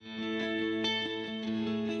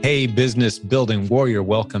Hey, business building warrior,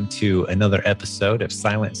 welcome to another episode of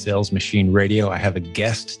Silent Sales Machine Radio. I have a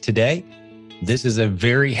guest today. This is a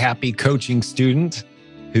very happy coaching student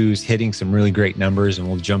who's hitting some really great numbers, and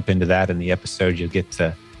we'll jump into that in the episode. You'll get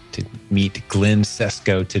to meet Glenn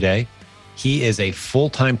Sesko today. He is a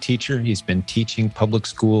full-time teacher. He's been teaching public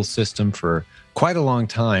school system for quite a long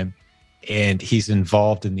time, and he's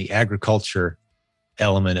involved in the agriculture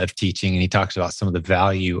element of teaching. And he talks about some of the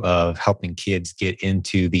value of helping kids get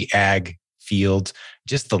into the ag fields,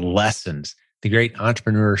 just the lessons, the great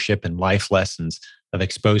entrepreneurship and life lessons of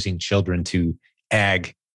exposing children to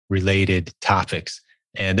ag related topics.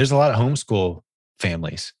 And there's a lot of homeschool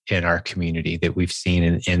families in our community that we've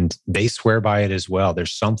seen, and they swear by it as well.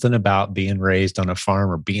 There's something about being raised on a farm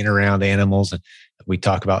or being around animals. And we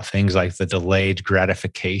talk about things like the delayed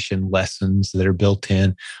gratification lessons that are built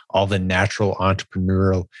in, all the natural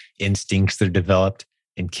entrepreneurial instincts that are developed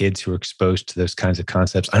in kids who are exposed to those kinds of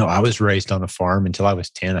concepts. I know I was raised on a farm until I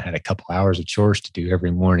was 10. I had a couple hours of chores to do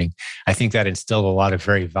every morning. I think that instilled a lot of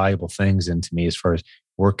very valuable things into me as far as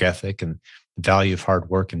work ethic and the value of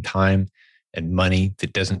hard work and time and money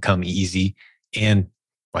that doesn't come easy. And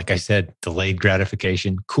like I said, delayed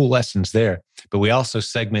gratification, cool lessons there. But we also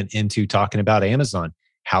segment into talking about Amazon,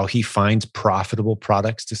 how he finds profitable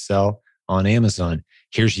products to sell on Amazon.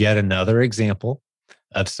 Here's yet another example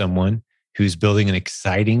of someone who's building an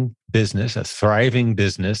exciting business, a thriving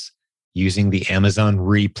business, using the Amazon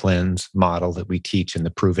Replens model that we teach in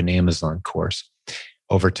the Proven Amazon course.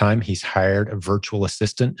 Over time, he's hired a virtual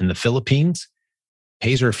assistant in the Philippines,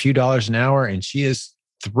 pays her a few dollars an hour, and she is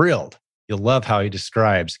thrilled. You'll love how he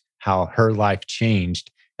describes how her life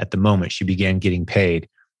changed at the moment she began getting paid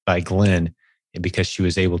by Glenn, because she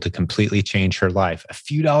was able to completely change her life. A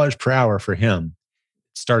few dollars per hour for him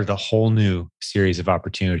started a whole new series of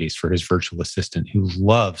opportunities for his virtual assistant, who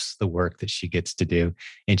loves the work that she gets to do.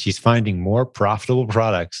 And she's finding more profitable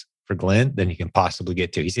products for Glenn than he can possibly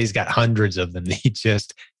get to. He says he's got hundreds of them that he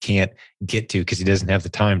just can't get to because he doesn't have the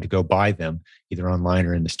time to go buy them either online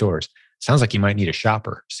or in the stores. Sounds like you might need a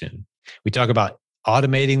shopper soon. We talk about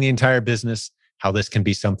automating the entire business, how this can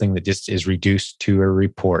be something that just is reduced to a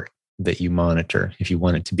report that you monitor. If you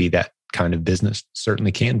want it to be that kind of business,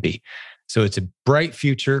 certainly can be. So it's a bright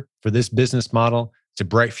future for this business model. It's a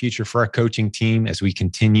bright future for our coaching team as we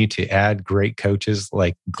continue to add great coaches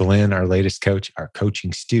like Glenn, our latest coach, our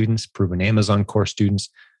coaching students, Proven Amazon course students.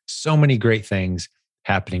 So many great things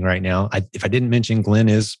happening right now. If I didn't mention, Glenn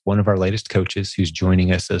is one of our latest coaches who's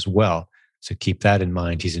joining us as well. So keep that in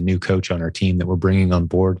mind. He's a new coach on our team that we're bringing on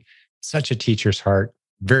board. Such a teacher's heart,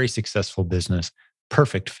 very successful business,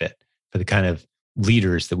 perfect fit for the kind of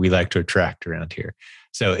leaders that we like to attract around here.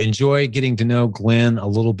 So enjoy getting to know Glenn a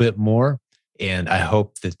little bit more. And I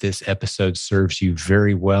hope that this episode serves you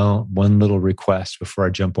very well. One little request before I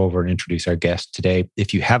jump over and introduce our guest today.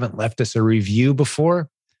 If you haven't left us a review before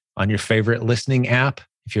on your favorite listening app,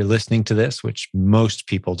 if you're listening to this, which most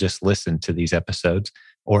people just listen to these episodes,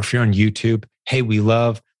 or if you're on YouTube, hey, we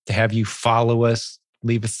love to have you follow us,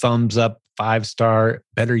 leave a thumbs up, 5-star.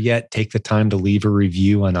 Better yet, take the time to leave a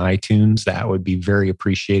review on iTunes. That would be very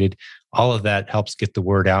appreciated. All of that helps get the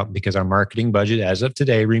word out because our marketing budget as of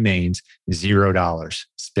today remains $0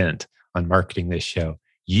 spent on marketing this show.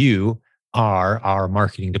 You are our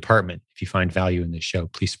marketing department. If you find value in this show,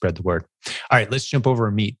 please spread the word. All right, let's jump over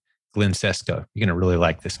and meet Glenn Sesko. You're going to really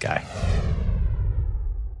like this guy.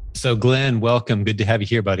 So Glenn, welcome. Good to have you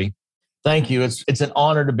here, buddy. Thank you. It's an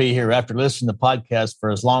honor to be here. After listening to the podcast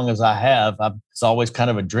for as long as I have, it's always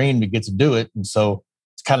kind of a dream to get to do it. And so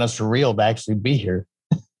it's kind of surreal to actually be here.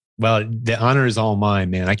 Well, the honor is all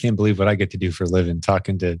mine, man. I can't believe what I get to do for a living,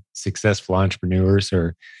 talking to successful entrepreneurs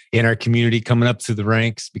or in our community, coming up through the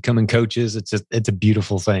ranks, becoming coaches. It's a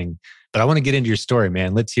beautiful thing. But I want to get into your story,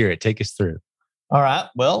 man. Let's hear it. Take us through. All right.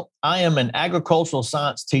 Well, I am an agricultural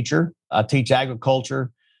science teacher. I teach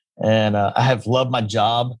agriculture, and I have loved my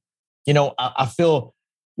job. You know, I feel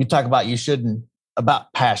you talk about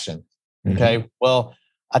about passion. Okay. Mm-hmm. Well,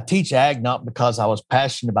 I teach ag not because I was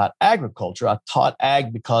passionate about agriculture. I taught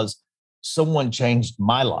ag because someone changed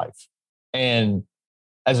my life. And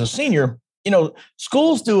as a senior, you know,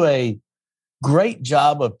 schools do a great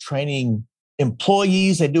job of training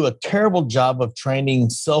employees. They do a terrible job of training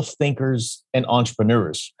self-thinkers and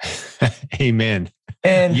entrepreneurs. Amen.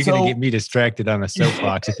 And you're going to get me distracted on a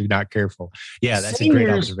soapbox if you're not careful. Yeah, that's a great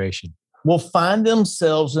observation. Will find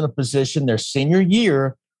themselves in a position their senior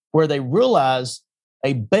year where they realize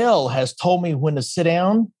a bell has told me when to sit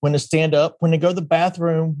down, when to stand up, when to go to the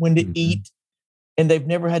bathroom, when to eat, and they've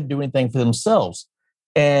never had to do anything for themselves.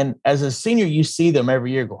 And as a senior, you see them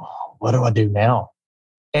every year go, oh, what do I do now?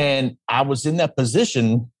 And I was in that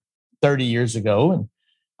position 30 years ago. And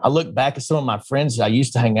I look back at some of my friends I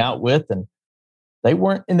used to hang out with, and they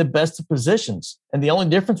weren't in the best of positions. And the only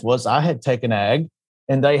difference was I had taken ag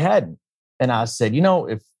and they hadn't. And I said,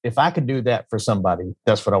 if I could do that for somebody,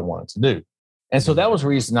 that's what I wanted to do. And so that was the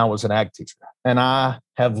reason I was an ag teacher. And I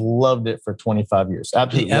have loved it for 25 years.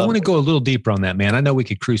 Absolutely. I want to go a little deeper on that, man. I know we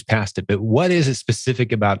could cruise past it, but what is it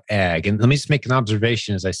specific about ag? And let me just make an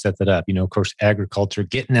observation as I set that up. Of course, agriculture,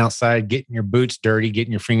 getting outside, getting your boots dirty,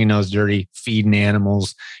 getting your fingernails dirty, feeding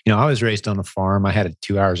animals. I was raised on a farm. I had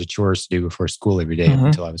 2 hours of chores to do before school every day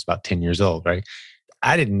until I was about 10 years old, right?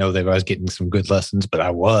 I didn't know that I was getting some good lessons, but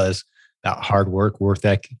I was. About hard work, worth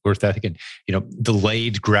ethic, and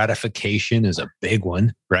delayed gratification is a big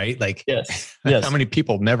one, right? Like, yes. How many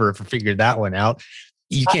people never figured that one out?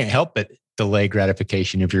 You can't help but delay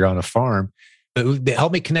gratification if you're on a farm. But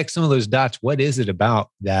help me connect some of those dots. What is it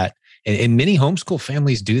about that? And many homeschool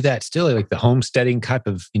families do that still, like the homesteading type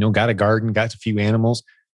of, got a garden, got a few animals,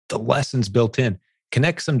 the lessons built in.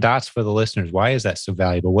 Connect some dots for the listeners. Why is that so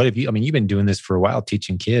valuable? What have you? You've been doing this for a while,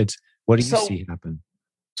 teaching kids. What do you see happen?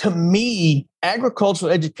 To me,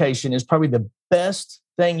 agricultural education is probably the best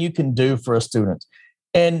thing you can do for a student.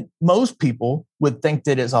 And most people would think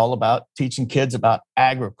that it's all about teaching kids about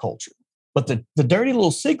agriculture. But the dirty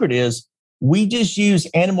little secret is we just use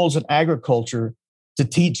animals in agriculture to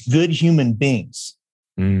teach good human beings.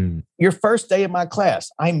 Your first day of my class,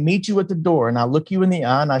 I meet you at the door and I look you in the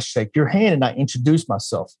eye and I shake your hand and I introduce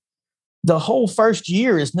myself. The whole first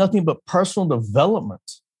year is nothing but personal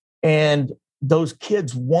development. And those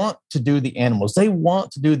kids want to do the animals. They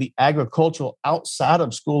want to do the agricultural outside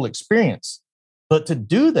of school experience. But to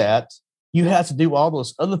do that, you have to do all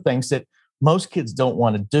those other things that most kids don't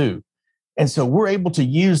want to do. And so we're able to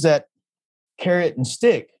use that carrot and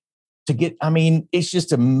stick to get, it's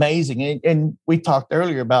just amazing. And we talked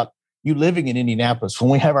earlier about you living in Indianapolis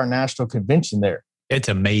when we have our national convention there. It's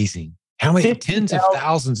amazing. How many tens of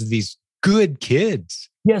thousands of these good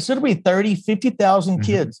kids? Yes, it'll be 30, 50,000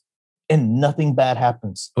 kids. And nothing bad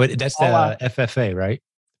happens. But that's the FFA, right?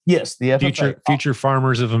 Yes, the FFA. Future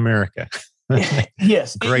Farmers of America.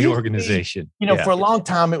 Yes. Great organization. For a long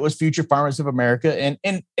time, it was Future Farmers of America.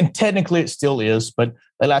 And technically it still is, but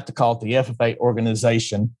they like to call it the FFA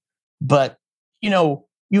organization. But, you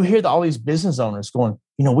hear all these business owners going,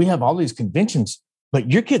 we have all these conventions,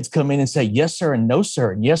 but your kids come in and say, yes, sir, and no,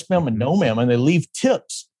 sir, and yes, ma'am, and no, ma'am. And they leave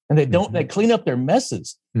tips and they clean up their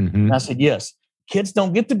messes. And I said, yes. Kids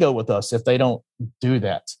don't get to go with us if they don't do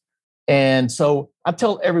that. And so I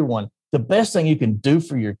tell everyone, the best thing you can do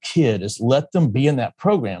for your kid is let them be in that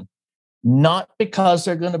program, not because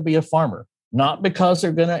they're going to be a farmer, not because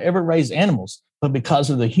they're going to ever raise animals, but because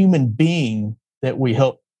of the human being that we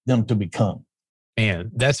help them to become.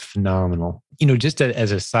 Man, that's phenomenal. Just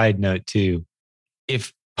as a side note too,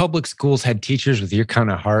 if public schools had teachers with your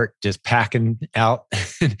kind of heart just packing out,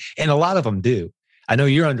 and a lot of them do, I know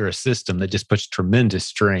you're under a system that just puts tremendous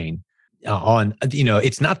strain on,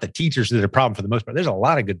 it's not the teachers that are a problem for the most part. There's a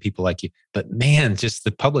lot of good people like you, but man, just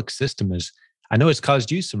the public system I know it's caused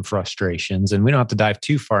you some frustrations, and we don't have to dive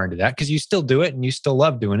too far into that because you still do it and you still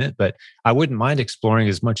love doing it, but I wouldn't mind exploring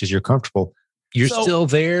as much as you're comfortable. You're still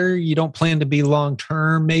there. You don't plan to be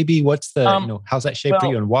long-term. Maybe what's the, how's that shape for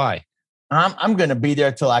you and why? I'm going to be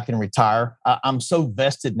there till I can retire. I'm so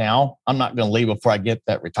vested now. I'm not going to leave before I get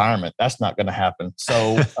that retirement. That's not going to happen.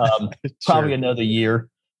 So probably another year.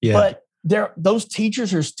 Yeah. But those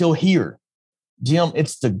teachers are still here. Jim,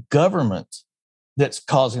 it's the government that's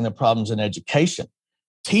causing the problems in education.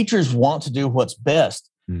 Teachers want to do what's best.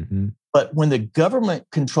 But when the government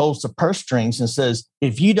controls the purse strings and says,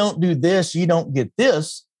 if you don't do this, you don't get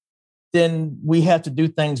this, then we have to do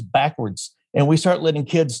things backwards. And we start letting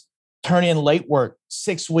kids turn in late work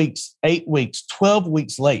 6 weeks, 8 weeks, 12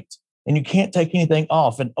 weeks late, and you can't take anything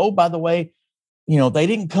off. And oh, by the way, they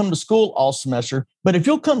didn't come to school all semester, but if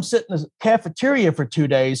you'll come sit in the cafeteria for 2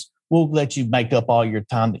 days, we'll let you make up all your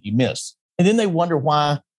time that you missed. And then they wonder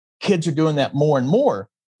why kids are doing that more and more.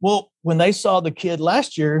 Well, when they saw the kid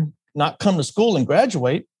last year not come to school and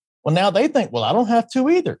graduate, well, now they think, well, I don't have to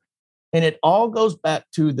either. And it all goes back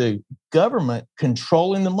to the government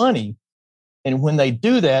controlling the money. And when they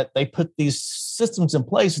do that, they put these systems in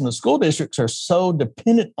place, and the school districts are so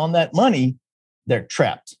dependent on that money, they're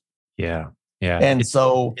trapped. Yeah. Yeah. And it's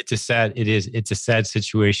a sad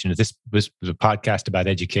situation. This was a podcast about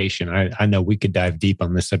education. I know we could dive deep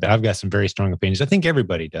on this subject. I've got some very strong opinions. I think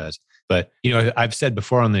everybody does. But, I've said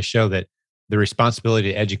before on this show that the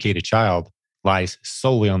responsibility to educate a child lies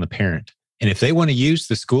solely on the parent. And if they want to use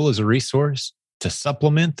the school as a resource to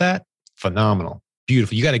supplement that, phenomenal.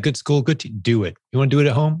 beautiful. You got a good school, do it. You want to do it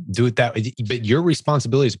at home? Do it that way. But your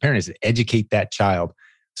responsibility as a parent is to educate that child.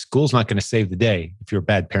 School's not going to save the day if you're a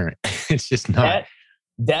bad parent. It's just not.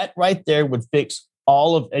 That right there would fix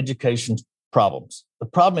all of education's problems. The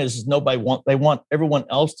problem is they want everyone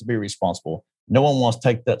else to be responsible. No one wants to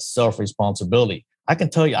take that self-responsibility. I can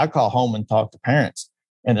tell you, I call home and talk to parents,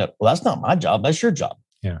 and well, that's not my job. That's your job.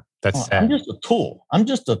 Yeah, that's sad. I'm just a tool. I'm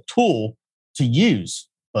just a tool to use.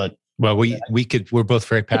 But well, we're both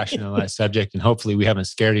very passionate on that subject, and hopefully we haven't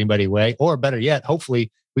scared anybody away. Or better yet,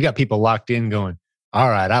 hopefully we got people locked in going, all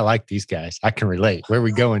right, I like these guys. I can relate. Where are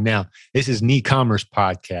we going now? This is an e-commerce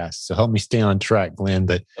podcast, so help me stay on track, Glenn.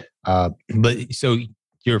 But so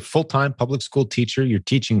you're a full-time public school teacher. You're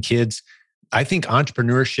teaching kids. I think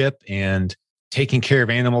entrepreneurship and taking care of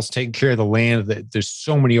animals, taking care of the land, there's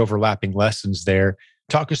so many overlapping lessons there.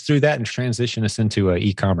 Talk us through that and transition us into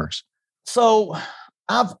e-commerce. So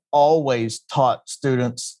I've always taught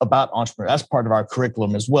students about entrepreneurship. That's part of our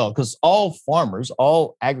curriculum as well, because all farmers,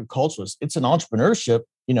 all agriculturalists, it's an entrepreneurship.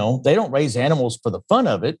 They don't raise animals for the fun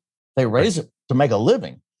of it. They raise it to make a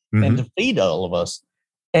living and to feed all of us.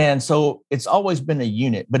 And so it's always been a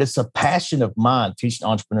unit, but it's a passion of mine teaching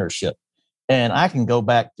entrepreneurship. And I can go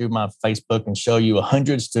back through my Facebook and show you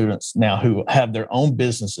 100 students now who have their own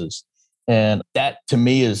businesses. And that to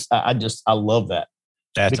me is, I love that.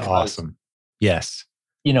 That's awesome. Yes.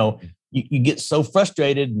 You get so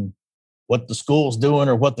frustrated in what the school's doing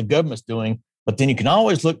or what the government's doing, but then you can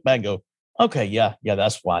always look back and go, okay, yeah,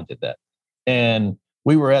 that's why I did that. And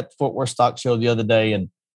we were at the Fort Worth Stock Show the other day, and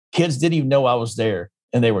kids didn't even know I was there.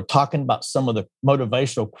 And they were talking about some of the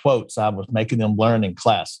motivational quotes I was making them learn in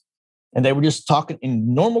class. And they were just talking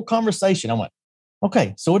in normal conversation. I went,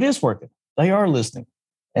 okay, so it is working. They are listening.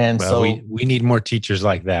 And so we need more teachers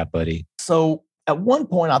like that, buddy. So at one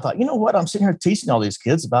point I thought, you know what? I'm sitting here teaching all these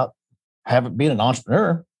kids about being an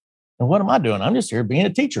entrepreneur. And what am I doing? I'm just here being a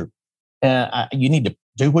teacher. And you need to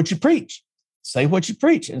do what you preach, say what you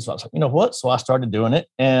preach. And so I was like, you know what? So I started doing it.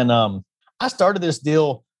 And I started this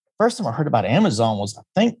deal. First time I heard about Amazon was, I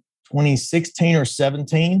think, 2016 or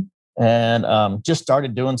 17. And just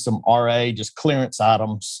started doing some RA, just clearance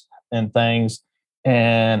items and things.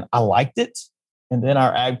 And I liked it. And then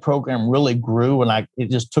our ag program really grew, and it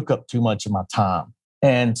just took up too much of my time.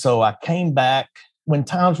 And so I came back when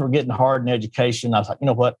times were getting hard in education. I was like, you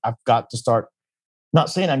know what? I've got to start, not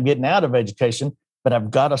saying I'm getting out of education, but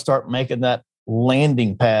I've got to start making that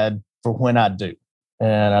landing pad for when I do.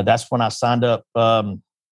 And that's when I signed up. Well,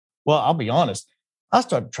 I'll be honest. I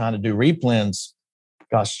started trying to do replens,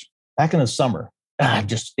 back in the summer. I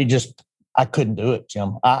couldn't do it,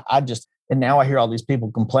 Jim. And now I hear all these people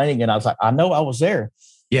complaining, and I was like, I know I was there.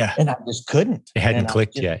 Yeah. And I just couldn't. It hadn't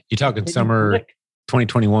clicked yet. You're talking summer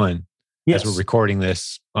 2021. Yes. As we're recording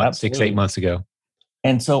this 6-8 months ago.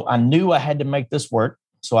 And so I knew I had to make this work.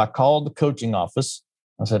 So I called the coaching office.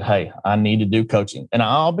 I said, hey, I need to do coaching. And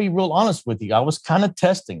I'll be real honest with you. I was kind of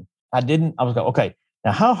testing. I was like, okay,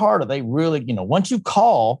 now how hard are they really, once you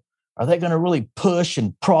call, are they going to really push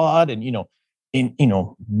and prod and,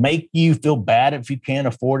 make you feel bad if you can't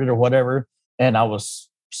afford it or whatever? And I was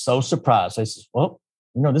so surprised. I said, well,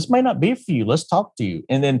 this may not be for you. Let's talk to you.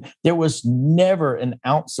 And then there was never an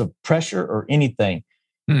ounce of pressure or anything.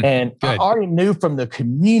 And good. I already knew from the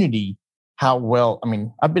community how well,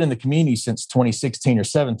 I've been in the community since 2016 or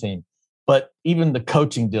 17, but even the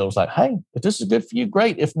coaching deal was like, hey, if this is good for you,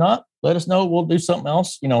 great. If not, let us know. We'll do something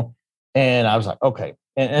else, And I was like, okay.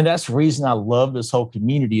 And that's the reason I love this whole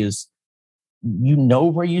community is,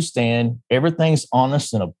 where you stand. Everything's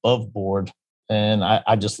honest and above board. And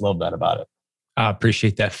I just love that about it. I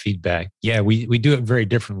appreciate that feedback. Yeah, we do it very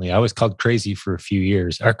differently. I was called crazy for a few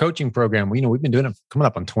years. Our coaching program, we've been doing it coming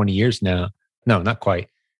up on 20 years now. No, not quite.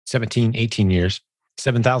 17, 18 years,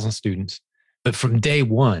 7,000 students. But from day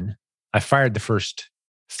one, I fired the first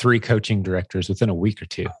 3 coaching directors within a week or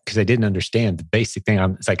two because I didn't understand the basic thing.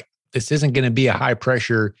 It's like, this isn't going to be a high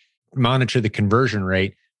pressure, monitor the conversion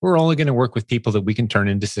rate. We're only going to work with people that we can turn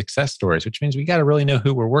into success stories, which means we got to really know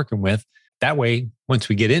who we're working with. That way, once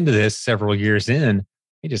we get into this several years in,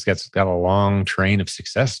 we just got a long train of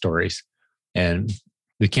success stories. And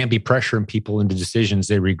we can't be pressuring people into decisions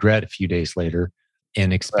they regret a few days later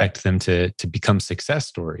and expect them to become success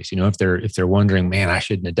stories. If they're wondering, man, I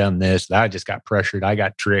shouldn't have done this. I just got pressured. I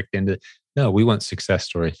got tricked into. No, we want success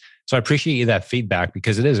stories. So I appreciate you that feedback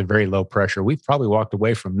because it is a very low pressure. We've probably walked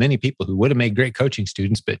away from many people who would have made great coaching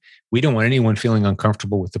students, but we don't want anyone feeling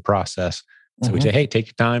uncomfortable with the process. So we say, hey, take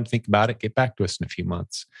your time, think about it, get back to us in a few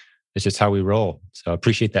months. It's just how we roll. So I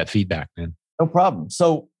appreciate that feedback, man. No problem.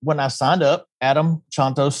 So when I signed up, Adam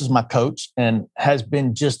Chantos is my coach and has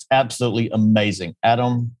been just absolutely amazing.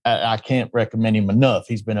 Adam, I can't recommend him enough.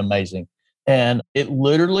 He's been amazing. And it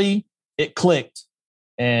clicked.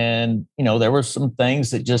 And, there were some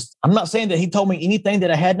things that I'm not saying that he told me anything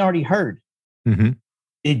that I hadn't already heard. Mm-hmm.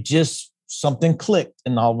 It just, something clicked.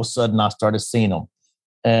 And all of a sudden I started seeing them.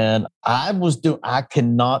 And I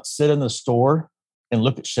cannot sit in the store and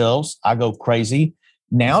look at shelves. I go crazy.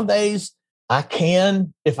 Nowadays, I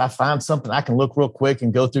can, if I find something, I can look real quick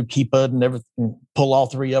and go through Keepa and everything, pull all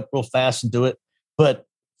three up real fast and do it. But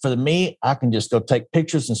for me, I can just go take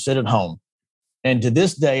pictures and sit at home. And to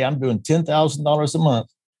this day, I'm doing $10,000 a month.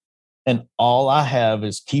 And all I have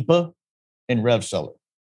is Keepa and RevSeller.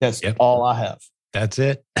 That's all I have. That's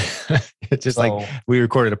it. It's just like we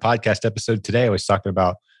recorded a podcast episode today. I was talking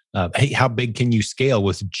about, hey, how big can you scale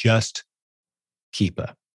with just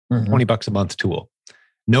Keepa? Mm-hmm. $20 a month tool.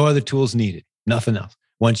 No other tools needed. Nothing else.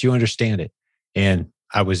 Once you understand it. And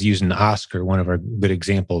I was using Oscar, one of our good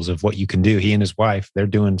examples of what you can do. He and his wife, they're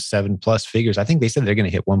doing 7+ figures. I think they said they're going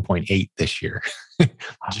to hit 1.8 this year.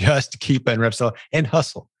 Just Keepa and RevSeller and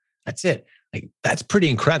hustle. That's it. Like, that's pretty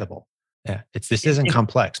incredible. Yeah, this isn't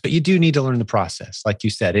complex, but you do need to learn the process. Like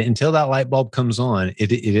you said, until that light bulb comes on,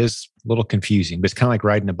 it is a little confusing, but it's kind of like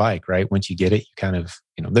riding a bike, right? Once you get it, you kind of,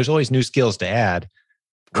 there's always new skills to add.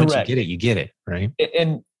 Once you get it, right?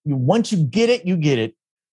 And once you get it, you get it.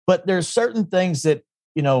 But there's certain things that,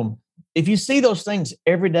 if you see those things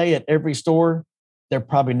every day at every store, they're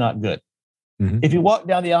probably not good. Mm-hmm. If you walk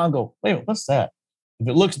down the aisle and go, wait, what's that? If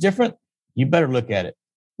it looks different, you better look at it.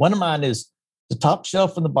 One of mine is the top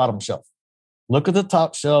shelf and the bottom shelf. Look at the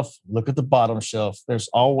top shelf, look at the bottom shelf. There's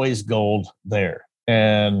always gold there.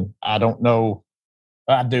 And I don't know.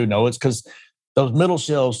 I do know it's because those middle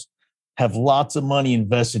shelves have lots of money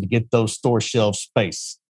invested to get those store shelf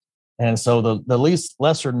space. And so the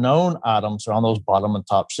lesser known items are on those bottom and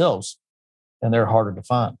top shelves, and they're harder to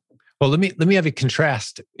find. Well, let me have a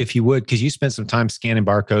contrast, if you would, because you spent some time scanning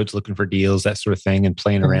barcodes, looking for deals, that sort of thing, and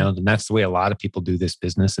playing around. And that's the way a lot of people do this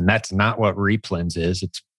business. And that's not what Replens is.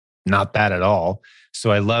 It's not that at all.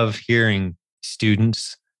 So I love hearing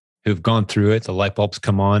students who've gone through it, the light bulbs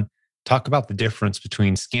come on, talk about the difference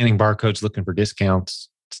between scanning barcodes, looking for discounts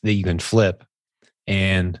that you can flip,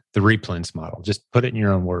 and the Replens model. Just put it in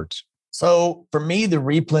your own words. So for me, the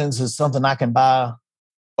Replens is something I can buy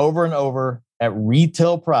over and over at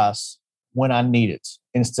retail price when I need it,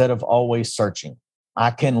 instead of always searching.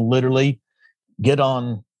 I can literally get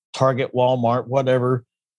on Target, Walmart, whatever,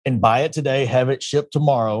 and buy it today, have it shipped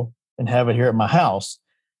tomorrow, and have it here at my house,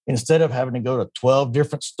 instead of having to go to 12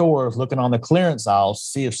 different stores looking on the clearance aisles to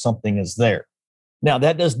see if something is there. Now,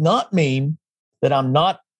 that does not mean that I'm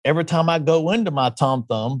not, every time I go into my Tom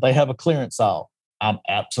Thumb, they have a clearance aisle. I'm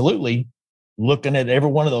absolutely looking at every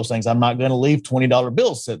one of those things. I'm not going to leave $20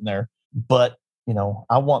 bills sitting there, but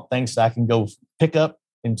I want things that I can go pick up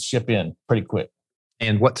and ship in pretty quick.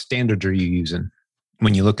 And what standards are you using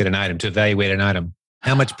when you look at an item to evaluate an item?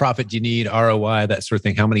 How much profit do you need, ROI, that sort of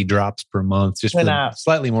thing? How many drops per month? Just for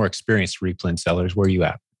slightly more experienced Replen sellers, where are you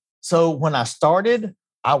at? So when I started,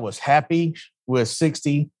 I was happy with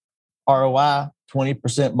 60 ROI,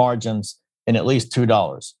 20% margins, and at least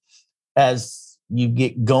 $2. As you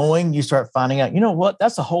get going, you start finding out, you know what?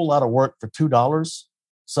 That's a whole lot of work for $2.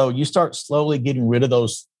 So you start slowly getting rid of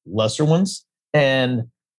those lesser ones. And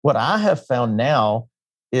what I have found now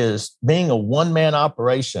is being a one-man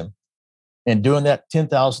operation and doing that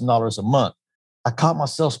 $10,000 a month, I caught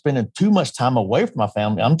myself spending too much time away from my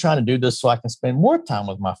family. I'm trying to do this so I can spend more time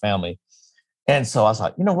with my family. And so I was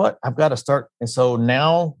like, you know what? I've got to start. And so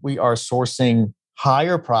now we are sourcing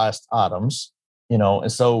higher priced items,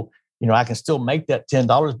 and so, I can still make that $10,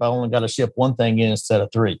 but I only got to ship one thing in instead of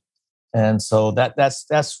 3. And so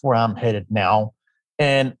that's where I'm headed now.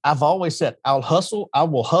 And I've always said, I will hustle.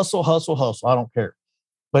 I don't care.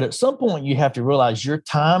 But at some point you have to realize your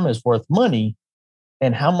time is worth money,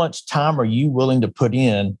 and how much time are you willing to put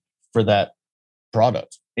in for that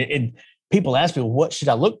product? People ask me, well, what should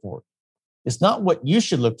I look for? It's not what you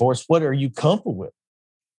should look for. It's what are you comfortable with?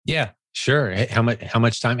 Yeah, sure. How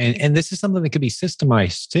much time? And this is something that could be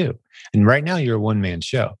systemized too. And right now you're a one-man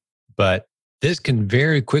show, but this can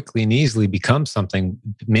very quickly and easily become something.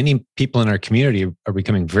 Many people in our community are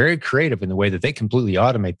becoming very creative in the way that they completely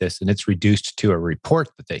automate this, and it's reduced to a report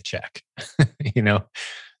that they check.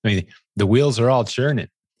 The wheels are all churning.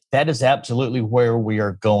 That is absolutely where we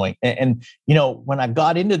are going. And when I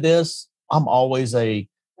got into this, I'm always a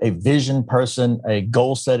vision person, a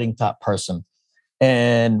goal-setting type person.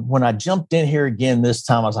 And when I jumped in here again this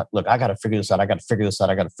time, I was like, look, I got to figure this out. I got to figure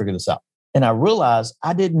this out. And I realized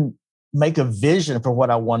I didn't make a vision for what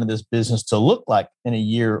I wanted this business to look like in a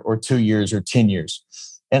year or 2 years or 10 years.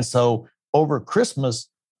 And so over Christmas,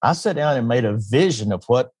 I sat down and made a vision of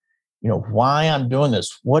what, why I'm doing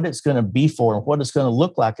this, what it's going to be for, and what it's going to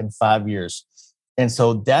look like in 5 years. And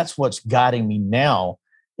so that's what's guiding me now,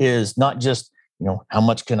 is not just, how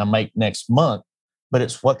much can I make next month, but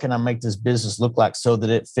it's what can I make this business look like so that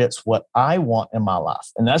it fits what I want in my life.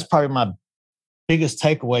 And that's probably my biggest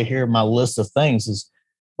takeaway here in my list of things is,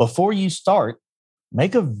 before you start,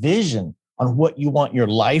 make a vision on what you want your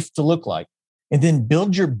life to look like, and then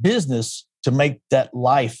build your business to make that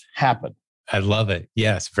life happen. I love it.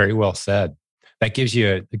 Yes, very well said. That gives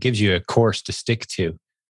you a course to stick to.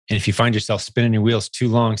 And if you find yourself spinning your wheels too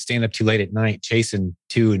long, staying up too late at night, chasing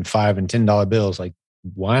 $2 and $5 and $10 bills, like,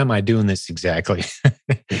 why am I doing this exactly?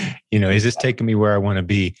 Is this taking me where I want to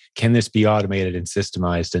be? Can this be automated and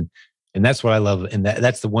systemized? And that's what I love. And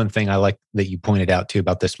that's the one thing I like that you pointed out too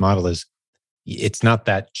about this model is it's not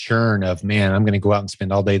that churn of, man, I'm going to go out and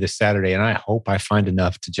spend all day this Saturday, and I hope I find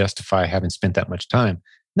enough to justify having spent that much time.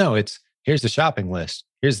 No, it's here's the shopping list.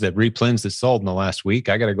 Here's the replens that sold in the last week.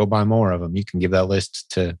 I got to go buy more of them. You can give that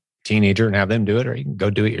list to a teenager and have them do it, or you can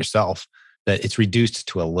go do it yourself. That it's reduced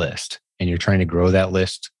to a list, and you're trying to grow that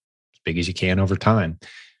list as big as you can over time.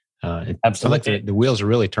 Absolutely. Like the wheels are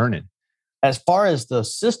really turning. As far as the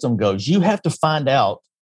system goes, you have to find out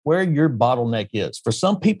where your bottleneck is. For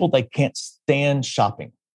some people, they can't stand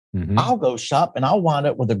shopping. Mm-hmm. I'll go shop and I'll wind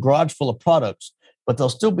up with a garage full of products, but they'll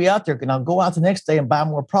still be out there. And I'll go out the next day and buy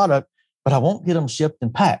more product, but I won't get them shipped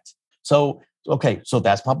and packed. So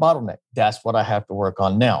that's my bottleneck. That's what I have to work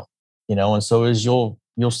on now. And so as you'll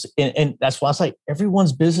see, and that's why I say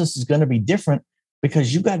everyone's business is going to be different,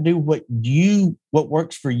 because you got to do what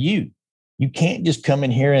works for you. You can't just come in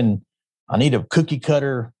here and I need a cookie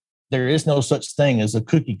cutter. There is no such thing as a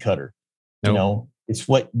cookie cutter. Nope. It's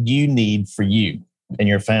what you need for you and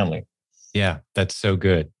your family. Yeah, that's so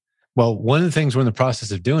good. Well, one of the things we're in the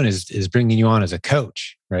process of doing is bringing you on as a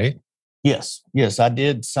coach, right? Yes. I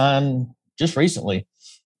did sign just recently,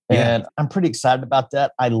 and I'm pretty excited about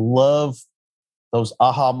that. I love those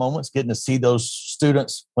aha moments, getting to see those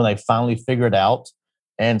students when they finally figure it out.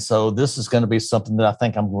 And so this is going to be something that I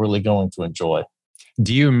think I'm really going to enjoy.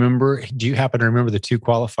 Do you happen to remember the 2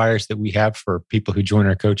 qualifiers that we have for people who join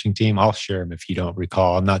our coaching team? I'll share them if you don't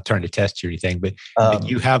recall. I'm not trying to test you or anything, but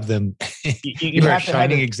you have them. You're a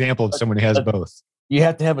shining example of someone who has both. You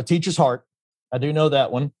have to have a teacher's heart. I do know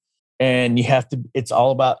that one. And it's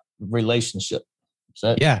all about relationship.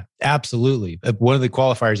 Yeah, absolutely. One of the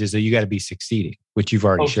qualifiers is that you got to be succeeding, which you've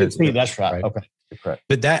already shared. That's right. Okay. Correct.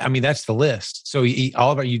 But that's the list. So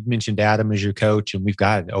you mentioned Adam as your coach, and we've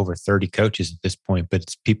got over 30 coaches at this point, but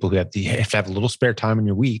it's people who have to have a little spare time in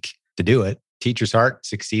your week to do it. Teacher's heart,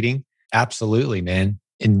 succeeding. Absolutely, man.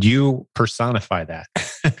 And you personify that.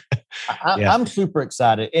 I'm super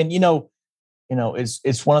excited. And,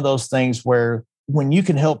 it's one of those things where when you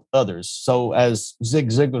can help others. So as Zig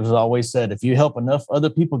Ziglar has always said, if you help enough other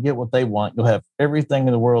people get what they want, you'll have everything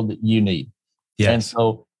in the world that you need. Yes. And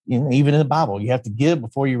so, even in the Bible, you have to give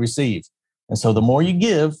before you receive. And so the more you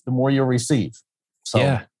give, the more you'll receive. So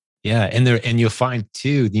yeah. And you'll find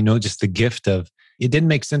too, just the gift of, it didn't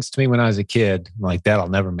make sense to me when I was a kid. Like that'll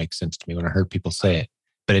never make sense to me when I heard people say it.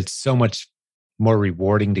 But it's so much more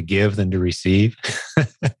rewarding to give than to receive.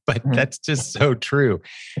 But that's just so true.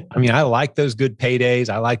 I mean, I like those good paydays.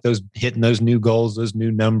 I like those hitting those new goals, those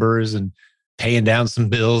new numbers, and paying down some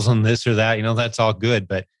bills on this or that. That's all good.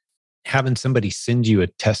 But having somebody send you a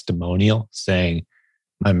testimonial saying,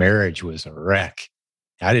 my marriage was a wreck.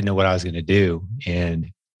 I didn't know what I was going to do. And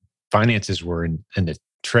finances were in the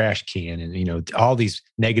trash can, and, all these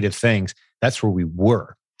negative things. That's where we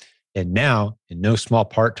were. And now, in no small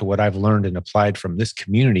part to what I've learned and applied from this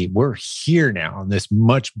community, we're here now in this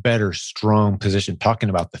much better, strong position, talking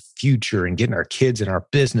about the future and getting our kids in our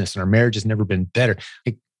business, and our marriage has never been better.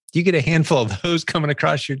 Like, you get a handful of those coming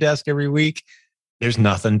across your desk every week. There's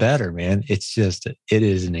nothing better, man. It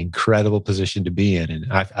is an incredible position to be in.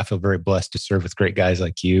 And I feel very blessed to serve with great guys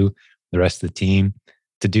like you, the rest of the team,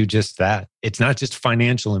 to do just that. It's not just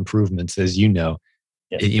financial improvements, as you know.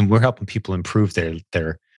 Yes. And we're helping people improve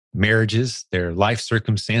their marriages, their life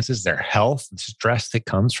circumstances, their health, the stress that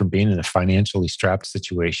comes from being in a financially strapped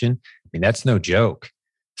situation. I mean, that's no joke.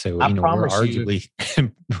 So, we're arguably,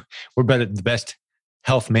 we're better. The best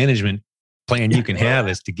health management plan you can have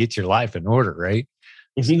is to get your life in order, right?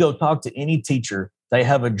 If you go talk to any teacher, they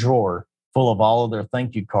have a drawer full of all of their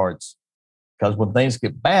thank you cards, because when things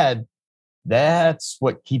get bad, that's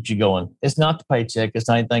what keeps you going. It's not the paycheck. It's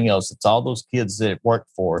not anything else. It's all those kids that it worked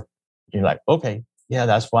for. You're like, okay, yeah,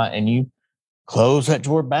 that's why. And you close that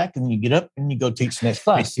drawer back and you get up and you go teach the next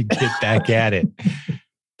class. You get back at it.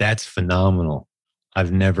 That's phenomenal.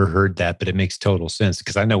 I've never heard that, but it makes total sense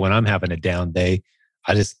because I know when I'm having a down day,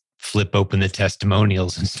 I just flip open the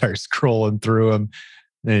testimonials and start scrolling through them.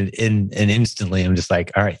 And instantly I'm just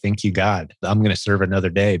like, all right, thank you, God. I'm going to serve another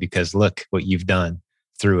day because look what you've done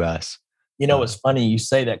through us. You know, it's funny you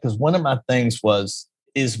say that because one of my things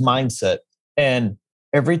is mindset. And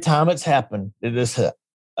every time it's happened,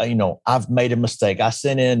 I've made a mistake. I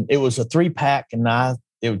sent in, it was a 3-pack and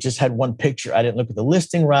it just had one picture. I didn't look at the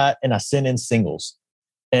listing right. And I sent in singles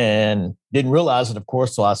and didn't realize it, of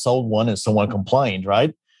course. So I sold one and someone complained,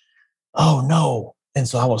 right? Oh no. And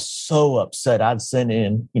so I was so upset. I'd sent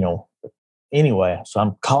in, anyway. So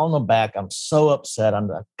I'm calling them back. I'm so upset. I'm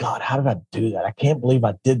like, God, how did I do that? I can't believe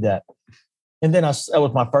I did that. And then that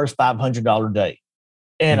was my first $500 day.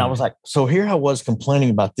 And I was like, so here I was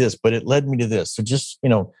complaining about this, but it led me to this. So just,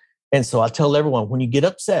 and so I tell everyone, when you get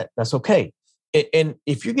upset, that's okay. And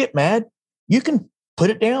if you get mad, you can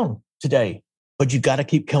put it down today, but you got to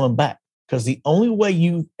keep coming back because the only way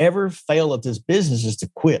you ever fail at this business is to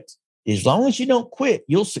quit. As long as you don't quit,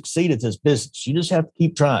 you'll succeed at this business. You just have to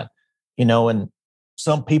keep trying, and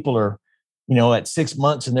some people are, at 6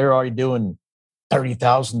 months and they're already doing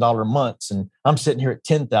 $30,000 months. And I'm sitting here at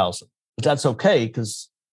 10,000, but that's okay because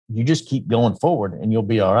you just keep going forward and you'll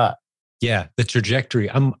be all right. Yeah, the trajectory.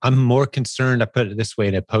 I'm more concerned. I put it this way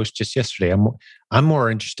in a post just yesterday. I'm far more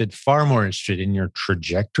interested in your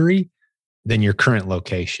trajectory than your current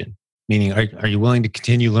location. Meaning, are you willing to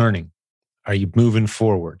continue learning? Are you moving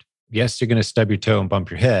forward? Yes, you're going to stub your toe and bump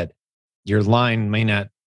your head. Your line may not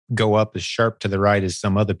go up as sharp to the right as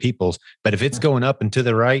some other people's, but if it's going up and to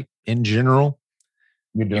the right in general,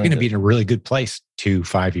 you're going to be in a really good place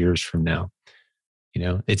 2-5 years from now.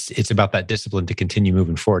 It's about that discipline to continue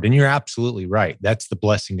moving forward. And you're absolutely right. That's the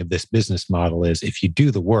blessing of this business model is if you do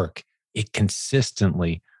the work, it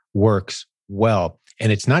consistently works well.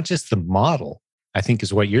 And it's not just the model, I think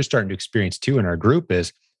is what you're starting to experience too in our group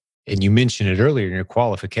is, and you mentioned it earlier in your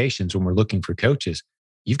qualifications when we're looking for coaches,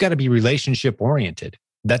 you've got to be relationship oriented.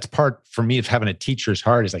 That's part for me of having a teacher's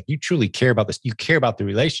heart is like, you truly care about this. You care about the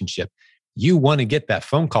relationship. You want to get that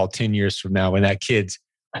phone call 10 years from now when that kid's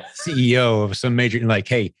CEO of some major, like,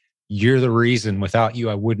 hey, you're the reason without you,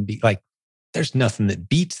 I wouldn't be like, there's nothing that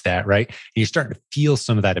beats that, right? And you're starting to feel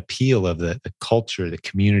some of that appeal of the culture, the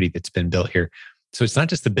community that's been built here. So it's not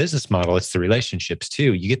just the business model, it's the relationships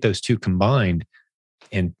too. You get those two combined.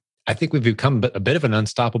 And I think we've become a bit of an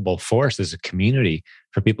unstoppable force as a community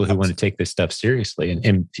for people who want to take this stuff seriously.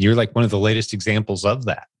 And you're like one of the latest examples of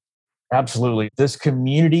that. Absolutely. This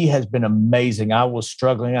community has been amazing. I was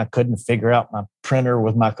struggling. I couldn't figure out my printer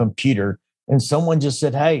with my computer. And someone just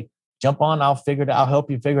said, hey, jump on. I'll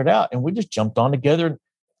help you figure it out. And we just jumped on together.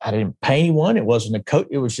 I didn't pay anyone. It wasn't a coach.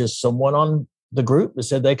 It was just someone on the group that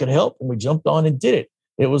said they could help. And we jumped on and did it.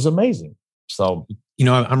 It was amazing. So,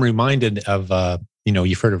 I'm reminded of,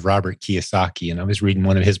 you've heard of Robert Kiyosaki, and I was reading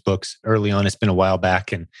one of his books early on. It's been a while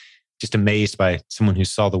back and just amazed by someone who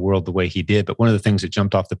saw the world the way he did. But one of the things that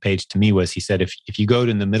jumped off the page to me was he said, if you go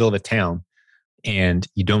in the middle of a town and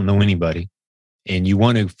you don't know anybody and you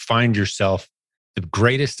want to find yourself the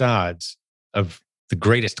greatest odds of the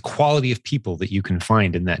greatest quality of people that you can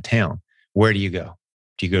find in that town, where do you go?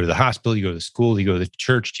 Do you go to the hospital? Do you go to the school? Do you go to the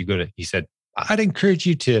church? He said, I'd encourage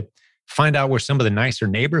you to find out where some of the nicer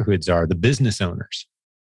neighborhoods are, the business owners.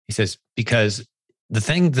 He says, because the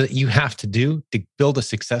thing that you have to do to build a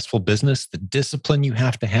successful business, the discipline you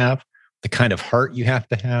have to have, the kind of heart you have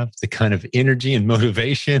to have, the kind of energy and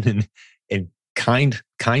motivation and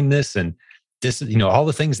kindness and this, all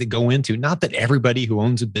the things that go into, not that everybody who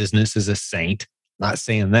owns a business is a saint, not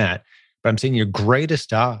saying that, but I'm saying your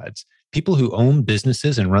greatest odds, people who own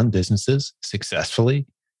businesses and run businesses successfully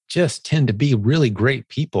just tend to be really great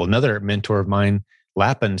people. Another mentor of mine,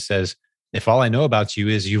 Lappin, says, if all I know about you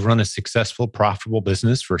is you've run a successful, profitable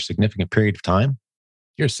business for a significant period of time,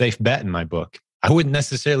 you're a safe bet in my book. I wouldn't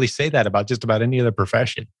necessarily say that about just about any other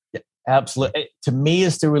profession. Yeah, absolutely. To me,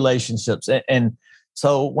 it's the relationships. And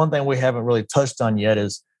so one thing we haven't really touched on yet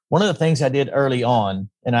is one of the things I did early on,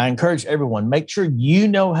 and I encourage everyone, make sure you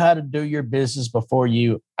know how to do your business before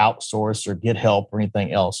you outsource or get help or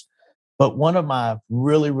anything else. But one of my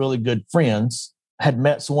really, really good friends had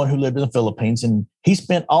met someone who lived in the Philippines, and he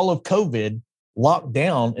spent all of COVID locked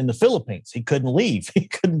down in the Philippines. He couldn't leave. He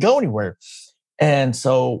couldn't go anywhere. And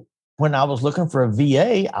so when I was looking for a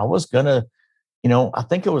VA, I was going to, I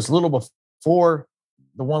think it was a little before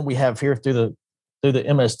the one we have here through the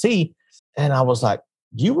MST. And I was like,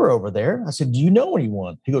 you were over there. I said, do you know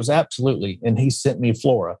anyone? He goes, absolutely. And he sent me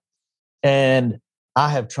Flora. And I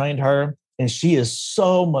have trained her and she is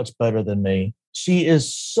so much better than me. She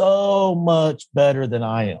is so much better than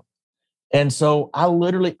I am. And so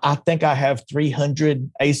I think I have 300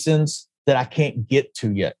 ASINs that I can't get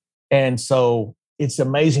to yet. And so it's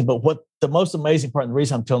amazing. But what the most amazing part, and the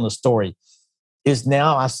reason I'm telling the story, is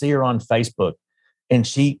now I see her on Facebook, and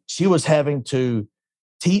she was having to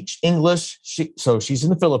teach English. So she's in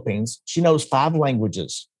the Philippines. She knows 5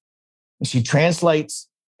 languages. She translates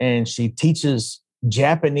and she teaches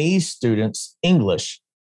Japanese students English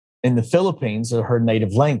in the Philippines, her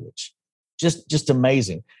native language. Just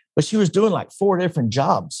amazing. But she was doing like 4 different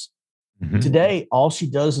jobs. Mm-hmm. Today, all she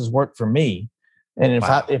does is work for me. And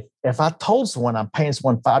if I told someone I'm paying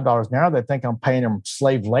someone $5 an hour, they think I'm paying them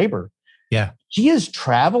slave labor. Yeah. She is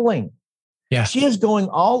traveling. Yeah. She is going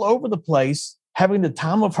all over the place, having the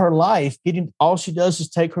time of her life, all she does is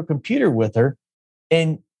take her computer with her.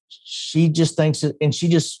 And she just thinks it, and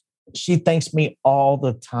she thanks me all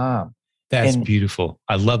the time. That's beautiful.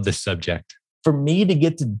 I love this subject. For me to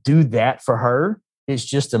get to do that for her is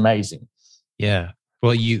just amazing. Yeah.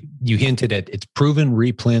 Well, you hinted at it's Proven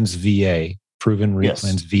Replens VA,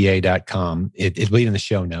 provenreplensva.com. It'll be in the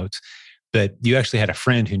show notes. But you actually had a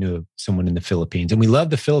friend who knew someone in the Philippines. And we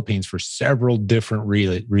love the Philippines for several different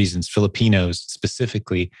reasons, Filipinos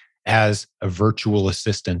specifically, as a virtual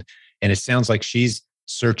assistant. And it sounds like she's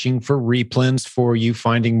searching for replens for you,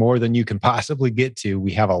 finding more than you can possibly get to.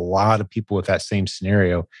 We have a lot of people with that same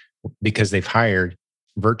scenario because they've hired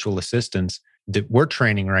virtual assistants that we're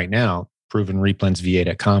training right now,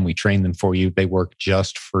 provenreplensva.com. We train them for you. They work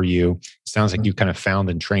just for you. It sounds like you kind of found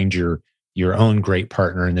and trained your own great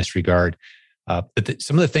partner in this regard. But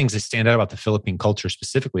some of the things that stand out about the Philippine culture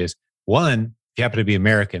specifically is, one, if you happen to be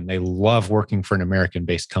American, they love working for an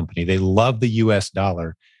American-based company. They love the US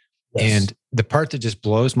dollar. Yes. And the part that just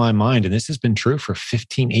blows my mind, and this has been true for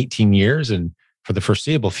 15, 18 years, and for the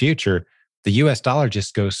foreseeable future, the US dollar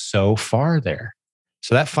just goes so far there.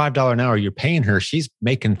 So that $5 an hour you're paying her, she's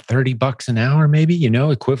making $30 an hour, maybe,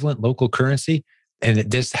 equivalent local currency. And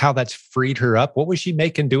just how that's freed her up. What was she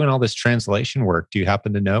making doing all this translation work? Do you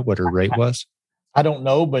happen to know what her rate was? I don't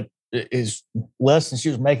know, but it is less than she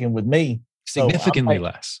was making with me. Significantly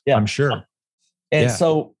less, yeah, I'm sure. And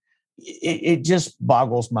so it just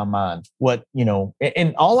boggles my mind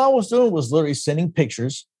and all I was doing was literally sending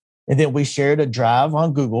pictures. And then we shared a drive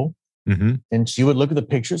on Google, mm-hmm. and she would look at the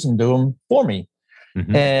pictures and do them for me.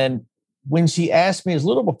 Mm-hmm. And when she asked me, it was a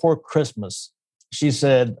little before Christmas, she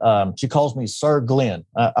said, she calls me Sir Glenn.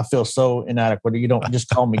 I feel so inadequate. You don't just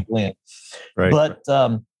call me Glenn. Right. But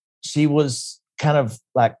she was kind of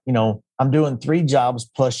like, I'm doing 3 jobs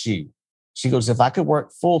plus you. She goes, if I could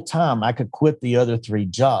work full time, I could quit the other 3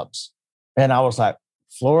 jobs. And I was like,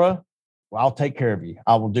 Flora, well, I'll take care of you.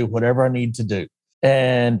 I will do whatever I need to do.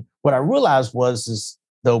 And what I realized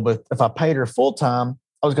but if I paid her full time,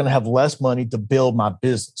 I was going to have less money to build my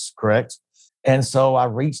business. Correct. And so I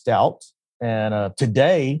reached out. And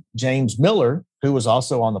today, James Miller, who was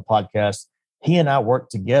also on the podcast, he and I work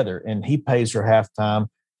together, and he pays her half time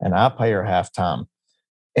and I pay her half time.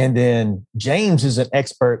 And then James is an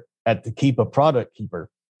expert at the Keep a Product Keeper.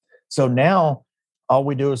 So now all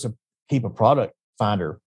we do is keep a product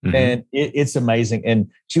finder. Mm-hmm. And it's amazing. And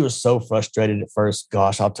she was so frustrated at first.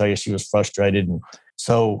 Gosh, I'll tell you, she was frustrated. And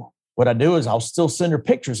so what I do is I'll still send her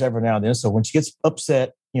pictures every now and then. So when she gets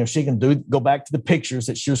upset, she can go back to the pictures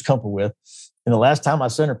that she was comfortable with. And the last time I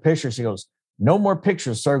sent her pictures, she goes, no more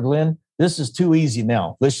pictures, Sir Glenn. This is too easy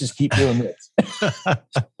now. Let's just keep doing this.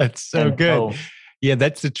 That's so good. Yeah,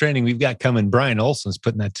 that's the training we've got coming. Brian Olson's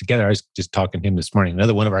putting that together. I was just talking to him this morning.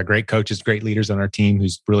 Another one of our great coaches, great leaders on our team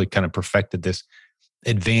who's really kind of perfected this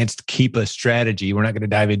advanced Keepa strategy. We're not going to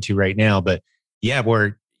dive into right now, but yeah,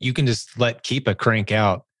 where you can just let Keepa crank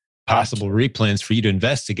out possible replens for you to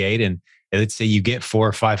investigate. And let's say you get 400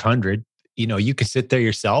 or 500, you can sit there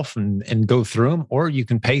yourself and go through them, or you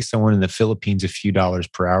can pay someone in the Philippines a few dollars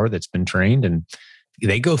per hour that's been trained, and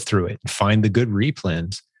they go through it and find the good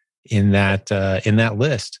replens in that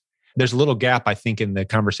list. There's a little gap, I think, in the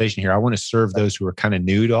conversation here. I want to serve those who are kind of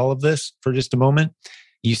new to all of this for just a moment.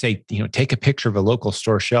 You say, take a picture of a local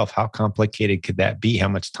store shelf. How complicated could that be? How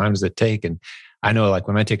much time does it take? And I know, like,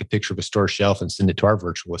 when I take a picture of a store shelf and send it to our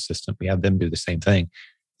virtual assistant, we have them do the same thing.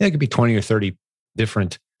 It could be 20 or 30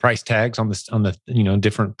 different price tags on the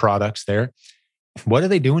different products there. What are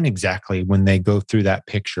they doing exactly when they go through that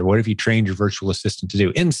picture? What have you trained your virtual assistant to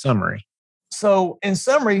do in summary? So in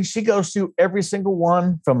summary, she goes through every single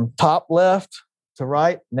one from top left to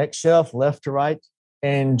right, next shelf, left to right.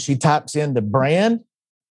 And she types in the brand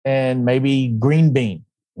and maybe green bean.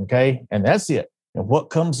 Okay. And that's it. And what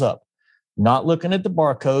comes up? Not looking at the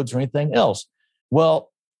barcodes or anything else. Well,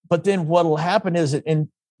 But then what will happen is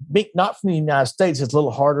not from the United States, it's a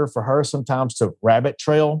little harder for her sometimes to rabbit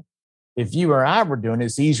trail. If you or I were doing it,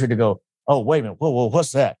 it's easier to go, oh, wait a minute, whoa,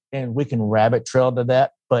 what's that? And we can rabbit trail to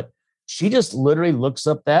that. But she just literally looks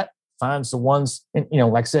up that, finds the ones, and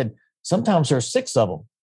like I said, sometimes there's 6 of them.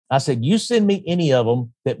 I said, you send me any of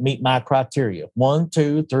them that meet my criteria. 1,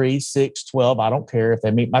 2, 3, 6, 12. I don't care if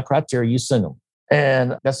they meet my criteria, you send them.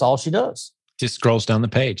 And that's all she does. Just scrolls down the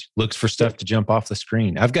page, looks for stuff to jump off the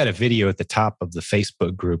screen. I've got a video at the top of the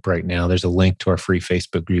Facebook group right now. There's a link to our free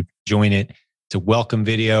Facebook group. Join it. It's a welcome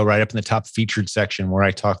video right up in the top featured section where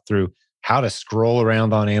I talk through how to scroll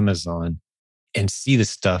around on Amazon and see the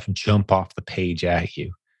stuff jump off the page at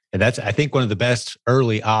you. And that's, I think, one of the best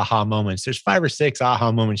early aha moments. There's 5 or 6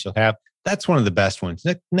 aha moments you'll have. That's one of the best ones.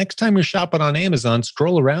 Next time you're shopping on Amazon,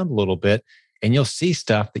 scroll around a little bit and you'll see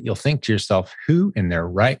stuff that you'll think to yourself, who in their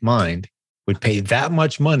right mind would pay that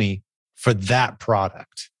much money for that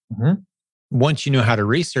product? Mm-hmm. Once you know how to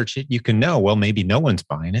research it, you can know, well, maybe no one's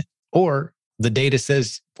buying it. Or the data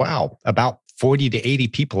says, wow, about 40 to 80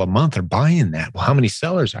 people a month are buying that. Well, how many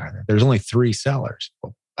sellers are there? There's only 3 sellers.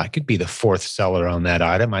 Well, I could be the 4th seller on that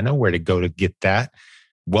item. I know where to go to get that.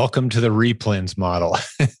 Welcome to the replens model.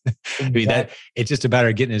 I mean, it's just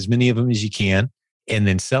about getting as many of them as you can and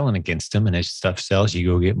then selling against them. And as stuff sells, you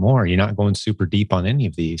go get more. You're not going super deep on any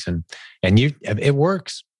of these. And it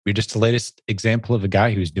works. You're just the latest example of a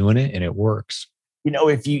guy who's doing it, and it works.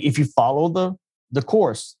 If you follow the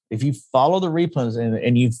course, if you follow the replens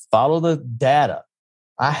and you follow the data,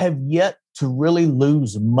 I have yet to really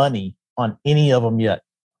lose money on any of them yet.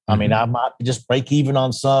 I mean, I might just break even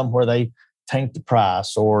on some where they tank the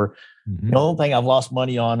price, or the only thing I've lost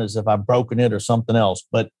money on is if I've broken it or something else.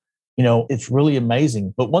 But, it's really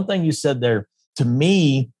amazing. But one thing you said there, to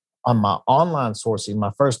me, on my online sourcing, my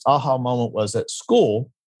first aha moment was at school.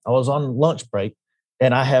 I was on lunch break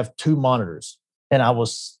and I have 2 monitors and I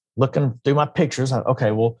was looking through my pictures. Okay,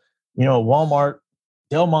 well, Walmart,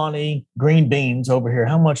 Del Monte, green beans over here,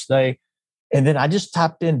 how much and then I just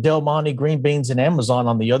typed in Del Monte, green beans, and Amazon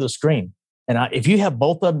on the other screen. And if you have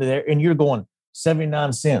both of them there and you're going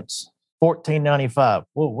 79 cents, $14.95,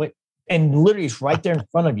 well, wait, and literally it's right there in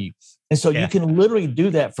front of you. And so you can literally do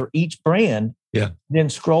that for each brand. Yeah. Then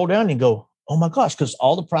scroll down and go, oh my gosh, because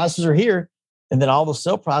all the prices are here and then all the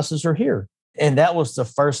sale prices are here. And that was the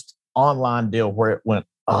first online deal where it went,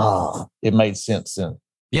 it made sense then.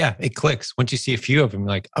 Yeah, it clicks. Once you see a few of them, you're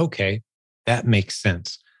like, okay, that makes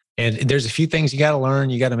sense. And there's a few things you got to learn.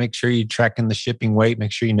 You got to make sure you're tracking the shipping weight,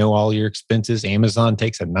 make sure you know all your expenses. Amazon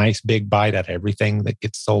takes a nice big bite out of everything that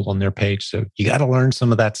gets sold on their page. So you got to learn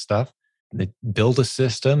some of that stuff. Build a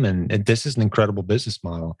system, and this is an incredible business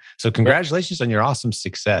model. So congratulations on your awesome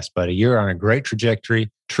success, buddy. You're on a great trajectory.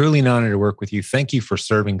 Truly an honor to work with you. Thank you for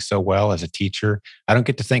serving so well as a teacher. I don't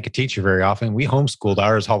get to thank a teacher very often. We homeschooled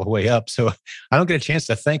ours all the way up, so I don't get a chance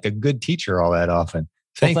to thank a good teacher all that often.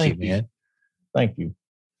 Thank you, man. Thank you.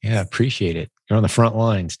 Yeah, appreciate it. You're on the front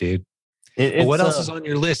lines, dude. What else is on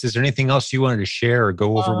your list? Is there anything else you wanted to share or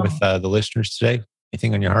go over with the listeners today?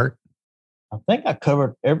 Anything on your heart? I think I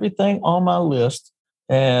covered everything on my list.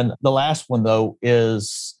 And the last one, though,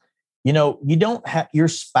 is, you don't have your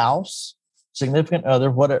spouse, significant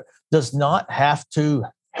other, whatever, does not have to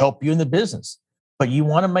help you in the business, but you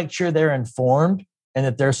want to make sure they're informed and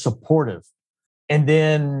that they're supportive. And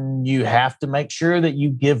then you have to make sure that you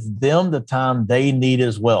give them the time they need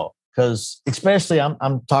as well. Because especially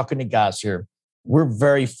I'm talking to guys here, we're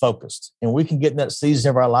very focused and we can get in that season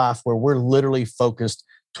of our life where we're literally focused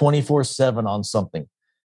 24/7 on something.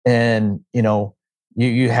 And,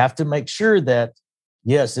 you have to make sure that,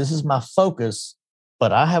 yes, this is my focus,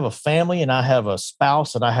 but I have a family and I have a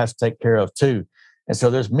spouse that I have to take care of too. And so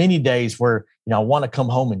there's many days where, I want to come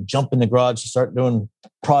home and jump in the garage and start doing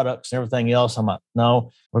products and everything else. I'm like,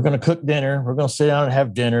 no, we're going to cook dinner. We're going to sit down and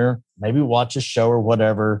have dinner, maybe watch a show or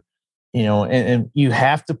whatever, and you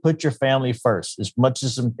have to put your family first. As much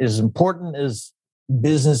as important as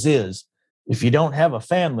business is, if you don't have a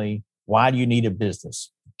family, why do you need a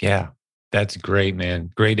business? Yeah, that's great, man.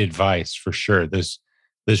 Great advice for sure. Those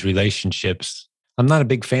relationships. I'm not a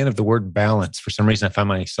big fan of the word balance. For some reason, I find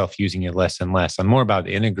myself using it less and less. I'm more about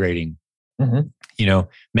integrating,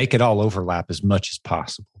 make it all overlap as much as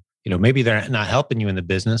possible. Maybe they're not helping you in the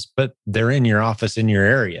business, but they're in your office in your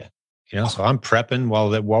area. So I'm prepping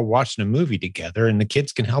while watching a movie together, and the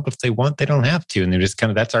kids can help if they want. They don't have to. And they're just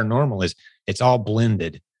that's our normal is it's all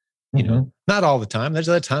blended. Not all the time. There's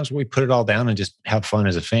other times where we put it all down and just have fun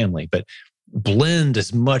as a family, but blend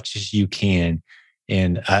as much as you can.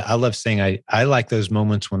 And I love saying I like those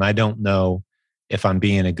moments when I don't know if I'm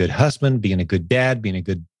being a good husband, being a good dad, being a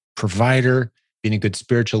good provider, being a good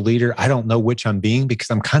spiritual leader. I don't know which I'm being because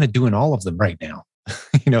I'm kind of doing all of them right now.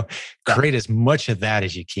 Create as much of that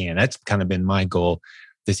as you can. That's kind of been my goal,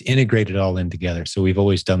 this integrate it all in together. So we've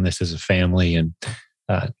always done this as a family and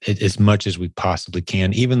as much as we possibly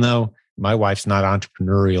can, even though my wife's not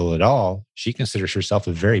entrepreneurial at all. She considers herself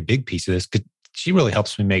a very big piece of this because she really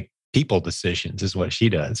helps me make people decisions is what she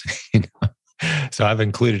does. So I've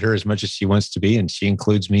included her as much as she wants to be, and she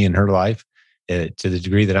includes me in her life to the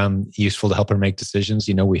degree that I'm useful to help her make decisions.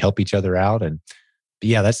 We help each other out. And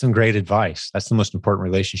yeah, that's some great advice. That's the most important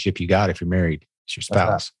relationship you got if you're married. It's your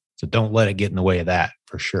spouse. Right. So don't let it get in the way of that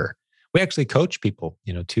for sure. We actually coach people,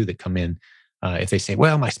 too, that come in. If they say,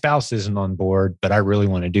 well, my spouse isn't on board, but I really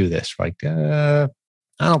want to do this. Like, I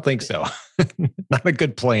don't think so. Not a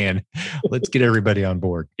good plan. Let's get everybody on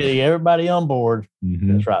board. Get everybody on board.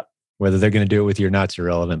 Mm-hmm. That's right. Whether they're going to do it with you or not's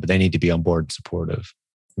irrelevant, but they need to be on board and supportive.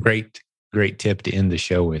 Great tip to end the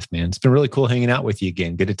show with, man. It's been really cool hanging out with you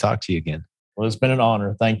again. Good to talk to you again. Well, it's been an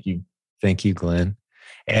honor. Thank you. Thank you, Glenn.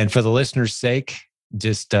 And for the listeners' sake,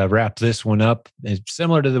 just wrap this one up. It's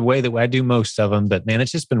similar to the way that I do most of them, but man,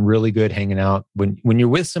 it's just been really good hanging out. When you're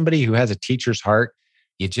with somebody who has a teacher's heart,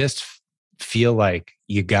 you just feel like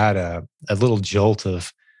you got a little jolt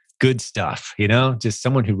of good stuff, just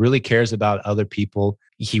someone who really cares about other people.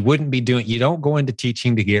 You don't go into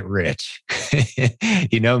teaching to get rich.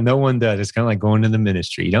 No one does. It's kind of like going to the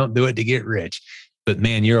ministry. You don't do it to get rich. But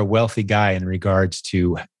man, you're a wealthy guy in regards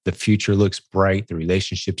to the future looks bright, the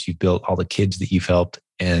relationships you've built, all the kids that you've helped.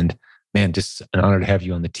 And man, just an honor to have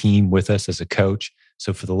you on the team with us as a coach.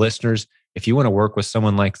 So for the listeners, if you want to work with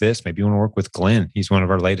someone like this, maybe you want to work with Glenn. He's one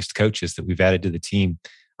of our latest coaches that we've added to the team.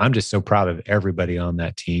 I'm just so proud of everybody on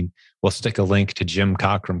that team. We'll stick a link to Jim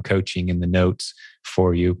Cockrum coaching in the notes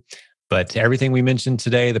for you. But everything we mentioned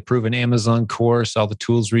today, the Proven Amazon course, all the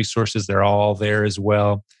tools, resources, they're all there as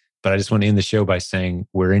well. But I just want to end the show by saying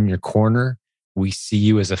we're in your corner. We see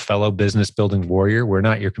you as a fellow business building warrior. We're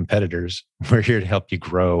not your competitors. We're here to help you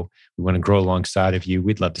grow. We want to grow alongside of you.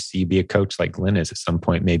 We'd love to see you be a coach like Glenn is at some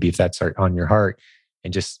point, maybe if that's on your heart,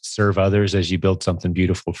 and just serve others as you build something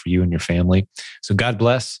beautiful for you and your family. So God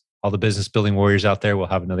bless all the business building warriors out there. We'll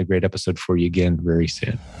have another great episode for you again very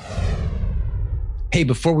soon. Hey,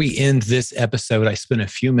 before we end this episode, I spent a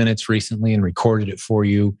few minutes recently and recorded it for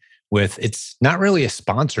you it's not really a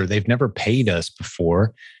sponsor. They've never paid us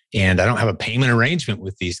before. And I don't have a payment arrangement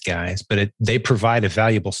with these guys, but they provide a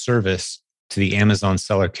valuable service to the Amazon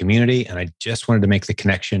seller community. And I just wanted to make the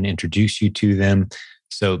connection, introduce you to them.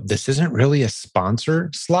 So this isn't really a sponsor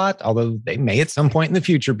slot, although they may at some point in the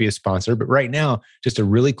future be a sponsor. But right now, just a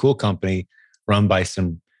really cool company run by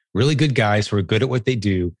some really good guys who are good at what they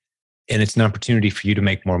do. And it's an opportunity for you to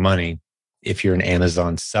make more money if you're an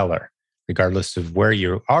Amazon seller, regardless of where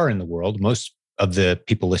you are in the world. Most of the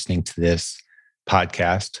people listening to this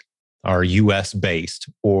podcast are US based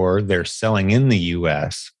or they're selling in the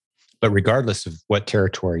US. But regardless of what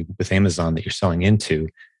territory with Amazon that you're selling into,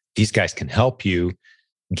 these guys can help you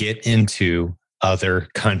get into other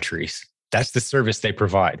countries. That's the service they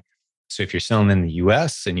provide. So if you're selling in the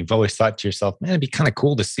US and you've always thought to yourself, man, it'd be kind of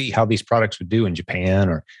cool to see how these products would do in Japan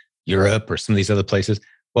or Europe or some of these other places.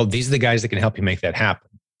 Well, these are the guys that can help you make that happen.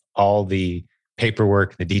 All the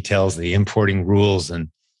paperwork, the details, the importing rules, and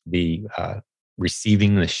the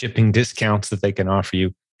receiving the shipping discounts that they can offer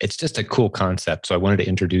you. It's just a cool concept. So I wanted to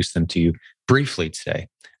introduce them to you briefly today.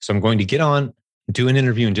 So I'm going to get on, do an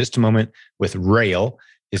interview in just a moment with Rail.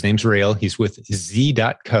 His name's Rail. He's with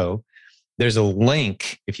Z.co. There's a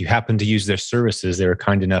link. If you happen to use their services, they were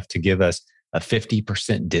kind enough to give us a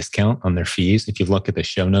 50% discount on their fees. If you look at the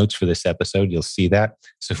show notes for this episode, you'll see that.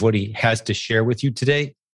 So if what he has to share with you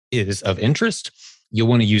today is of interest, you'll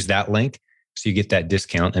want to use that link so you get that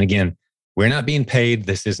discount. And again, we're not being paid.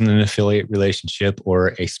 This isn't an affiliate relationship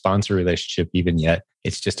or a sponsor relationship even yet.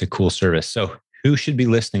 It's just a cool service. So who should be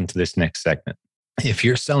listening to this next segment? If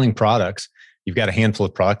you're selling products, you've got a handful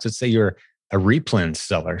of products. Let's say you're a Replen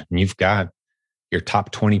seller and you've got your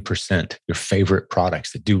top 20%, your favorite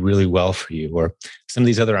products that do really well for you, or some of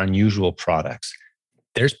these other unusual products.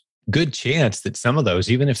 There's good chance that some of those,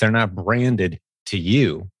 even if they're not branded to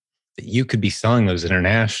you, that you could be selling those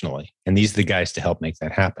internationally. And these are the guys to help make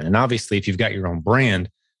that happen. And obviously, if you've got your own brand,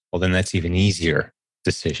 well, then that's even easier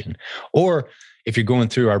decision. Or if you're going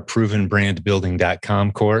through our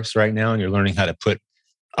provenbrandbuilding.com course right now and you're learning how to put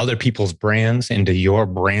other people's brands into your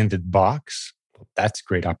branded box, well, that's a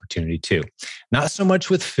great opportunity too. Not so much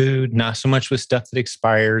with food, not so much with stuff that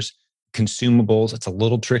expires, consumables. It's a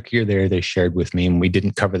little trickier there. They shared with me, and we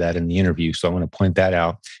didn't cover that in the interview. So I want to point that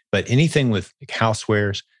out. But anything with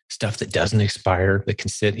housewares, stuff that doesn't expire, that can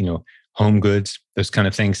sit, home goods, those kind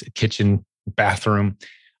of things, kitchen bathroom.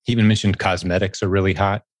 He even mentioned cosmetics are really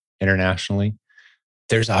hot internationally.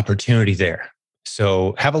 There's opportunity there.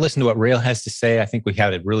 So have a listen to what Rael has to say. I think we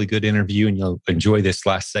had a really good interview and you'll enjoy this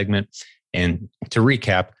last segment. And to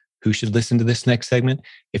recap, who should listen to this next segment?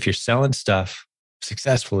 If you're selling stuff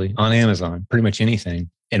successfully on Amazon, pretty much anything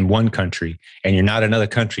in one country, and you're not in other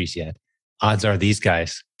countries yet, odds are these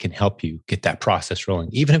guys can help you get that process rolling,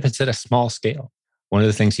 even if it's at a small scale. One of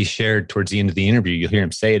the things he shared towards the end of the interview, you'll hear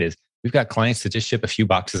him say it, is we've got clients that just ship a few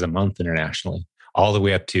boxes a month internationally, all the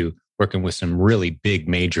way up to working with some really big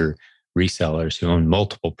major resellers who own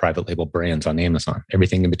multiple private label brands on Amazon,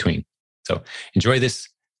 everything in between. So enjoy this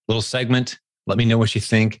little segment. Let me know what you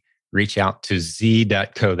think. Reach out to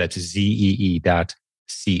zee.co. That's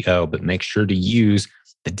zee.co. But make sure to use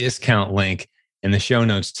the discount link in the show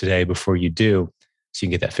notes today before you do, so you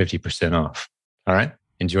can get that 50% off. All right?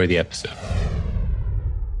 Enjoy the episode.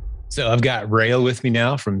 So I've got Rael with me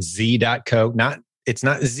now from zee.co. It's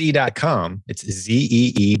not z.com. It's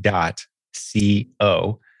zee.co.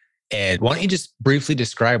 And why don't you just briefly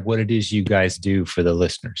describe what it is you guys do for the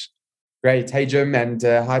listeners? Great. Hey, Jim, and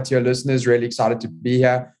hi to your listeners. Really excited to be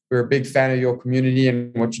here. We're a big fan of your community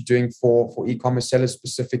and what you're doing for e-commerce sellers,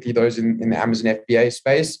 specifically those in the Amazon FBA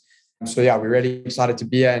space. So yeah, we're really excited to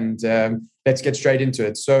be here, and let's get straight into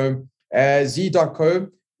it. So zee.co,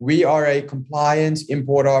 we are a compliance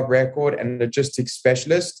importer of record and logistics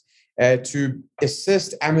specialist to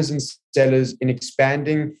assist Amazon sellers in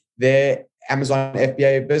expanding their Amazon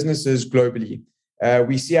FBA businesses globally.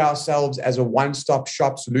 We see ourselves as a one-stop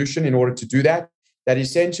shop solution in order to do that. That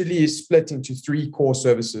essentially is split into three core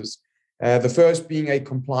services. The first being a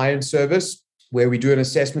compliance service, where we do an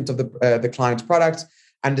assessment of the client's product,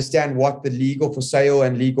 understand what the legal for sale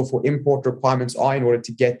and legal for import requirements are in order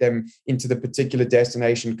to get them into the particular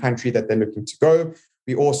destination country that they're looking to go.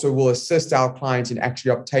 We also will assist our clients in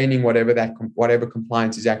actually obtaining whatever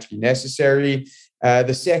compliance is actually necessary.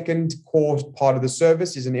 The second core part of the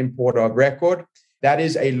service is an importer of record. That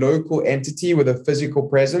is a local entity with a physical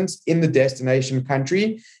presence in the destination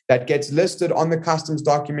country that gets listed on the customs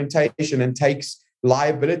documentation and takes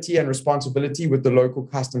liability and responsibility with the local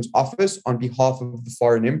customs office on behalf of the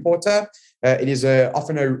foreign importer. It is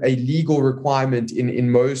often a legal requirement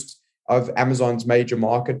in most of Amazon's major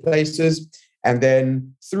marketplaces. And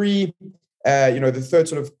then three, the third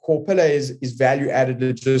sort of core pillar is value-added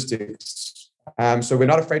logistics. So we're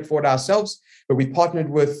not a freight forwarder ourselves, but we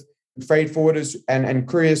partnered with freight forwarders and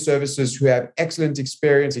courier services who have excellent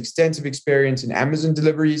experience, extensive experience in Amazon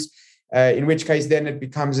deliveries, in which case then it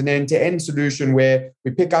becomes an end-to-end solution where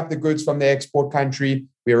we pick up the goods from the export country,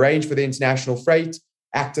 we arrange for the international freight,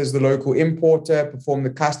 act as the local importer, perform the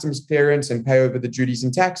customs clearance and pay over the duties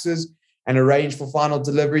and taxes, and arrange for final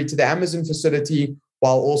delivery to the Amazon facility,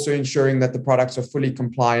 while also ensuring that the products are fully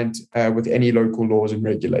compliant with any local laws and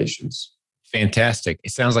regulations. Fantastic.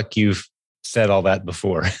 It sounds like you've said all that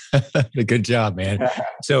before. Good job, man.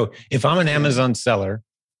 So if I'm an Amazon seller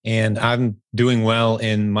and I'm doing well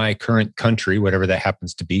in my current country, whatever that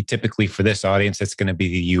happens to be, typically for this audience, it's going to be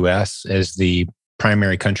the US as the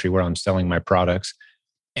primary country where I'm selling my products.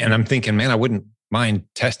 And I'm thinking, man, I wouldn't mind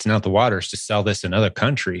testing out the waters to sell this in other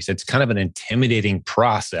countries. It's kind of an intimidating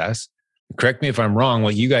process. Correct me if I'm wrong.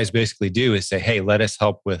 What you guys basically do is say, hey, let us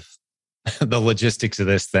help with the logistics of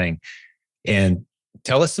this thing. And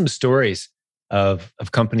tell us some stories of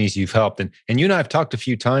companies you've helped. And you and I have talked a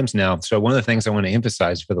few times now. So one of the things I want to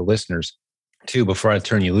emphasize for the listeners too, before I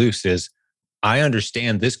turn you loose, is I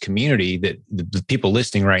understand this community, that the people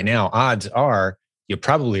listening right now, odds are you're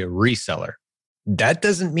probably a reseller. That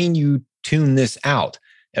doesn't mean you tune this out.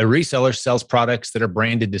 A reseller sells products that are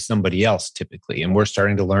branded to somebody else typically. And we're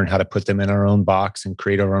starting to learn how to put them in our own box and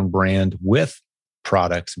create our own brand with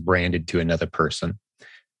products branded to another person.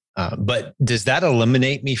 But does that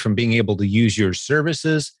eliminate me from being able to use your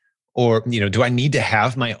services? Or, do I need to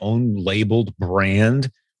have my own labeled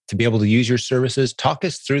brand to be able to use your services? Talk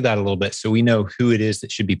us through that a little bit so we know who it is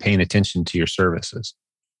that should be paying attention to your services.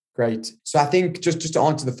 Great. So I think just to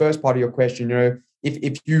answer the first part of your question,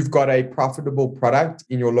 if you've got a profitable product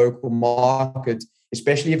in your local market,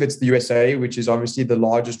 especially if it's the USA, which is obviously the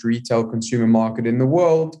largest retail consumer market in the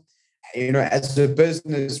world, as a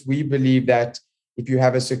business, we believe that if you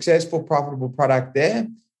have a successful, profitable product there,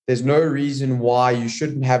 there's no reason why you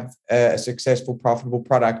shouldn't have a successful, profitable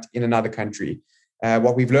product in another country.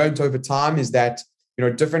 What we've learned over time is that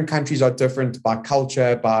different countries are different by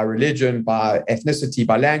culture, by religion, by ethnicity,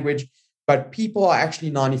 by language, but people are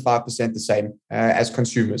actually 95% the same as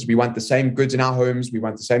consumers. We want the same goods in our homes. We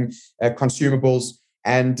want the same consumables.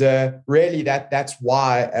 And really, that's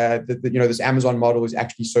why this Amazon model is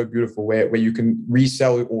actually so beautiful, where you can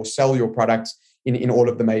resell or sell your products in all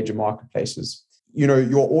of the major marketplaces.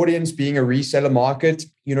 Your audience being a reseller market,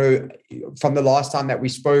 from the last time that we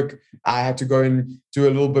spoke, I had to go and do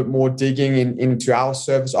a little bit more digging into our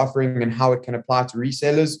service offering and how it can apply to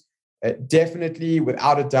resellers. Definitely,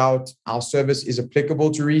 without a doubt, our service is applicable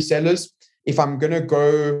to resellers. If I'm going to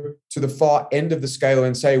go to the far end of the scale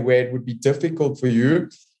and say where it would be difficult for you,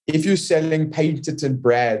 if you're selling patented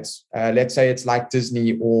brands, let's say it's like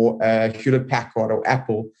Disney or Hewlett-Packard or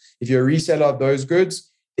Apple, if you're a reseller of those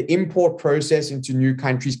goods, the import process into new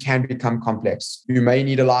countries can become complex. You may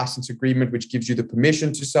need a license agreement, which gives you the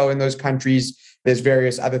permission to sell in those countries. There's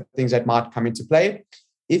various other things that might come into play.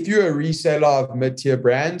 If you're a reseller of mid-tier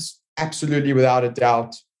brands, absolutely, without a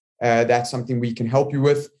doubt, that's something we can help you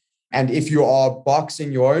with. And if you are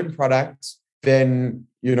boxing your own products, then,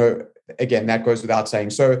 again, that goes without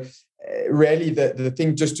saying. So really the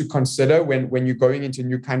thing just to consider when you're going into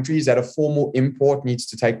new countries, that a formal import needs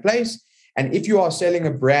to take place. And if you are selling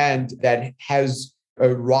a brand that has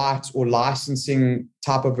a rights or licensing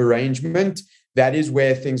type of arrangement, that is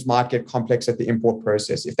where things might get complex at the import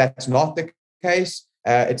process. If that's not the case,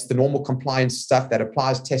 it's the normal compliance stuff that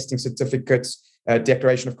applies, testing certificates,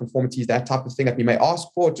 declaration of conformities, that type of thing that we may ask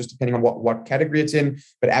for, just depending on what category it's in.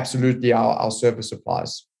 But absolutely, our service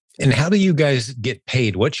applies. And how do you guys get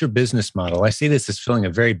paid? What's your business model? I see this as filling a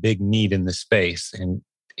very big need in this space. And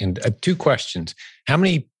two questions. How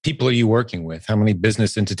many people are you working with? How many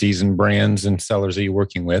business entities and brands and sellers are you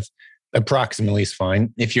working with? Approximately is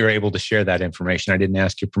fine if you're able to share that information. I didn't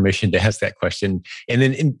ask your permission to ask that question. And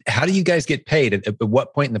then how do you guys get paid? At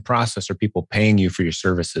what point in the process are people paying you for your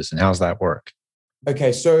services, and how does that work?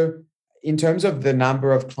 Okay, so in terms of the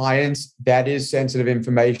number of clients, that is sensitive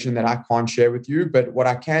information that I can't share with you. But what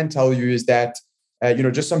I can tell you is that,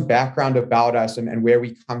 just some background about us and where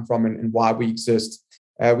we come from and why we exist.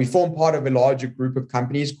 We form part of a larger group of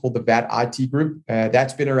companies called the VAT IT Group.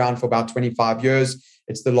 That's been around for about 25 years.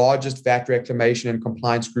 It's the largest VAT reclamation and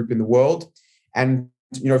compliance group in the world. And,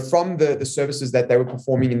 from the services that they were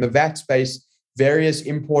performing in the VAT space, various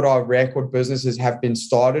importer of record businesses have been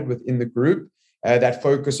started within the group that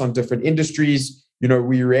focus on different industries.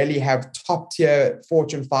 We really have top tier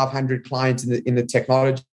Fortune 500 clients in the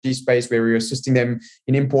technology space, where we're assisting them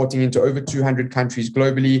in importing into over 200 countries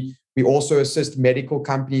globally. We also assist medical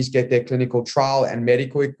companies get their clinical trial and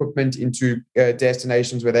medical equipment into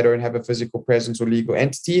destinations where they don't have a physical presence or legal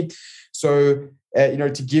entity. So,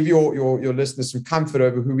 to give your listeners some comfort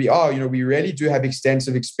over who we are, we really do have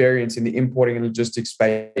extensive experience in the importing and logistics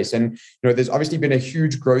space. And, there's obviously been a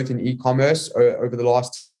huge growth in e-commerce over the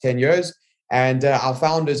last 10 years. And our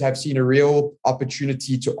founders have seen a real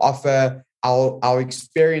opportunity to offer our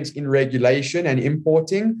experience in regulation and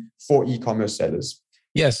importing for e-commerce sellers.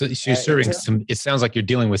 Yeah, so you're serving it sounds like you're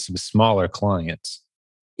dealing with some smaller clients.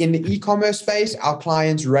 In the e-commerce space, our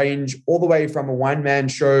clients range all the way from a one-man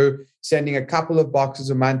show, sending a couple of boxes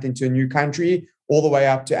a month into a new country, all the way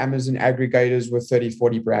up to Amazon aggregators with 30,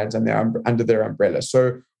 40 brands under their umbrella.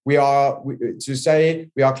 So we are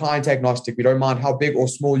client agnostic. We don't mind how big or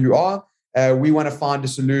small you are. We want to find a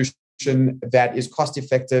solution that is cost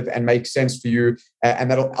effective and makes sense for you,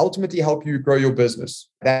 and that'll ultimately help you grow your business.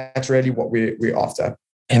 That's really what we're after.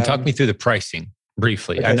 And talk me through the pricing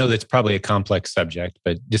briefly. Okay. I know that's probably a complex subject,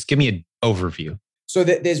 but just give me an overview. So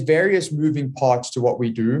there's various moving parts to what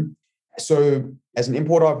we do. So as an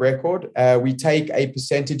importer of record, we take a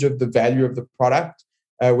percentage of the value of the product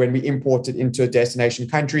when we import it into a destination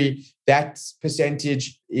country. That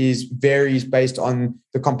percentage varies based on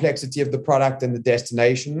the complexity of the product and the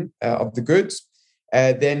destination of the goods.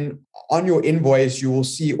 Then on your invoice, you will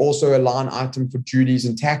see also a line item for duties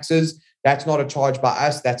and taxes. That's not a charge by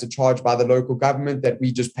us. That's a charge by the local government that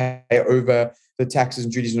we just pay over the taxes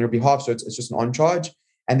and duties on your behalf. So it's just an on charge.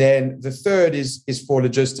 And then the third is for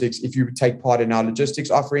logistics, if you take part in our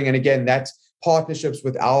logistics offering. And again, that's partnerships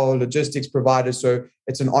with our logistics providers. So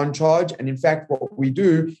it's an on charge. And in fact, what we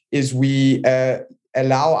do is we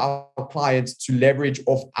allow our clients to leverage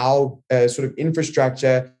off our sort of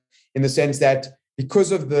infrastructure, in the sense that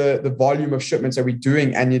because of the volume of shipments that we're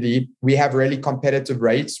doing annually, we have really competitive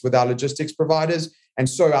rates with our logistics providers. And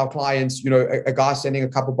so our clients, a guy sending a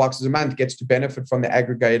couple boxes a month gets to benefit from the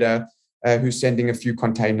aggregator who's sending a few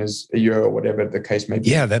containers a year or whatever the case may be.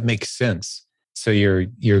 Yeah, that makes sense. So you're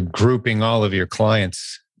grouping all of your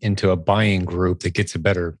clients into a buying group that gets a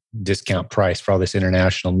better discount price for all this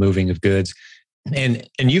international moving of goods. And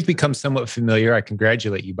you've become somewhat familiar. I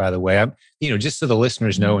congratulate you, by the way. Just so the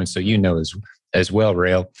listeners know, and so you know as well,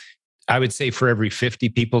 Rael, I would say for every 50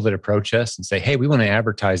 people that approach us and say, hey, we want to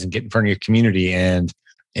advertise and get in front of your community and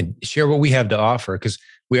share what we have to offer, because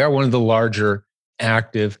we are one of the larger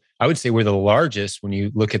active, I would say we're the largest when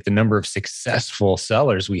you look at the number of successful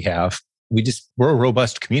sellers we have. We're a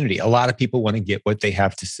robust community. A lot of people want to get what they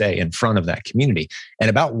have to say in front of that community. And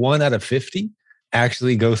about 1 out of 50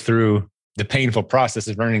 actually go through the painful process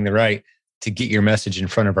of earning the right to get your message in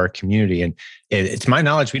front of our community. And it's my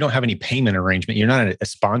knowledge, we don't have any payment arrangement. You're not a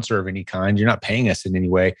sponsor of any kind. You're not paying us in any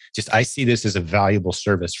way. Just I see this as a valuable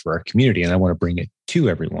service for our community and I want to bring it to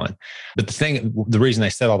everyone. But the reason I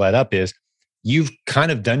set all that up is you've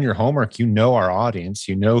kind of done your homework. You know our audience.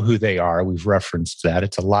 You know who they are. We've referenced that.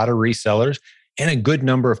 It's a lot of resellers and a good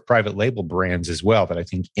number of private label brands as well that I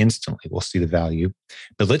think instantly will see the value.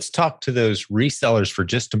 But let's talk to those resellers for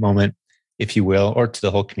just a moment, if you will, or to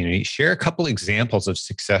the whole community. Share a couple examples of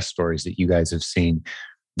success stories that you guys have seen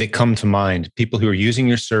that come to mind. People who are using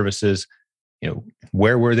your services,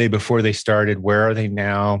 where were they before they started? Where are they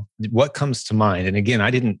now? What comes to mind? And again,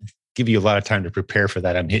 I didn't give you a lot of time to prepare for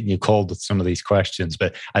that. I'm hitting you cold with some of these questions,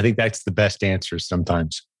 but I think that's the best answers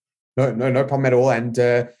sometimes. No problem at all. And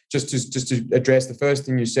just to address the first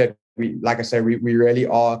thing you said, we really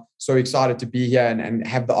are so excited to be here and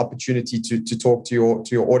have the opportunity to talk to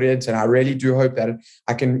your audience. And I really do hope that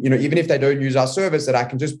I can, even if they don't use our service, that I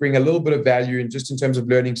can just bring a little bit of value in just in terms of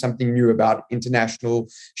learning something new about international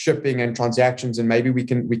shipping and transactions. And maybe we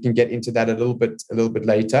can get into that a little bit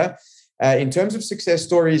later. In terms of success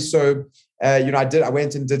stories, so I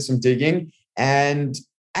went and did some digging, and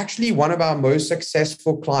actually one of our most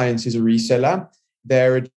successful clients is a reseller.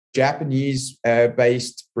 They're a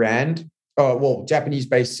Japanese-based brand.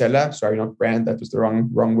 Japanese-based seller. Sorry, not brand. That was the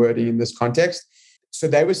wrong wording in this context. So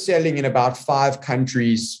they were selling in about 5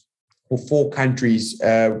 countries or 4 countries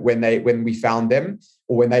when we found them,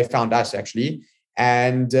 or when they found us actually.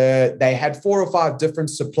 And they had 4 or 5 different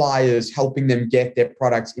suppliers helping them get their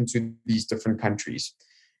products into these different countries.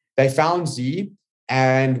 They found Z,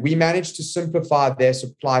 and we managed to simplify their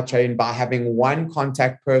supply chain by having one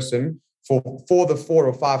contact person for the 4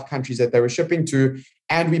 or 5 countries that they were shipping to.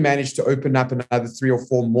 And we managed to open up another 3 or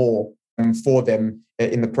 4 more for them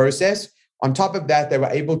in the process. On top of that, they were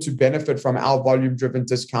able to benefit from our volume-driven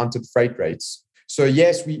discounted freight rates. So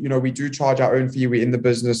yes, we do charge our own fee. We're in the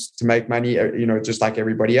business to make money, just like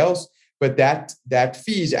everybody else. But that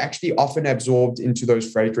fee is actually often absorbed into those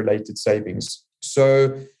freight-related savings.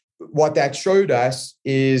 So what that showed us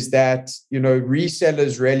is that,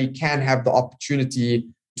 resellers really can have the opportunity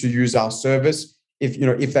to use our service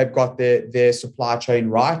if they've got their supply chain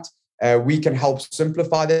right. We can help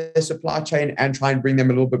simplify their supply chain and try and bring them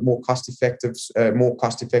a little bit more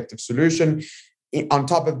cost-effective solution. On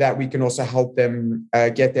top of that, we can also help them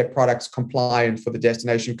get their products compliant for the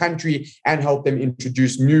destination country and help them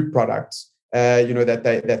introduce new products,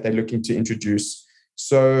 that they're looking to introduce.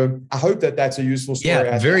 So I hope that that's a useful story.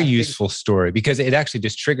 Yeah, very useful story, because it actually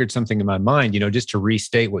just triggered something in my mind. Just to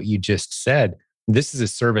restate what you just said, this is a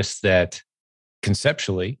service that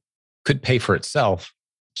conceptually could pay for itself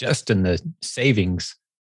just in the savings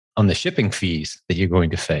on the shipping fees that you're going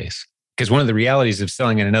to face. Because one of the realities of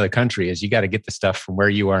selling in another country is you got to get the stuff from where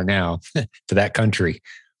you are now to that country.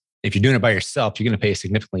 If you're doing it by yourself, you're going to pay a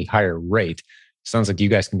significantly higher rate. Sounds like you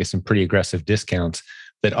guys can get some pretty aggressive discounts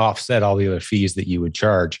that offset all the other fees that you would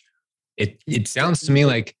charge. It sounds to me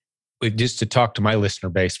like, just to talk to my listener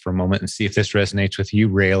base for a moment and see if this resonates with you,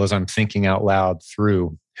 Rael, as I'm thinking out loud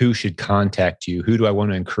through who should contact you, who do I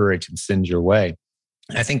want to encourage and send your way.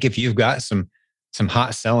 I think if you've got some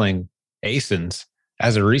hot selling ASINs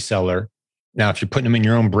as a reseller, now if you're putting them in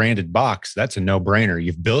your own branded box, that's a no-brainer.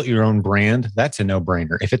 You've built your own brand, that's a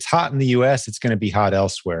no-brainer. If it's hot in the US, it's going to be hot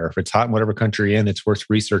elsewhere. If it's hot in whatever country you're in, it's worth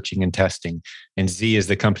researching and testing. And Z is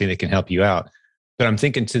the company that can help you out. But I'm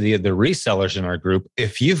thinking to the resellers in our group,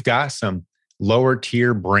 if you've got some lower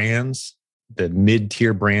tier brands, the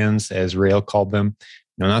mid-tier brands, as Rael called them,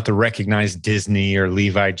 not the recognized Disney or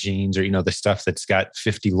Levi Jeans or, the stuff that's got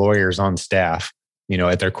 50 lawyers on staff,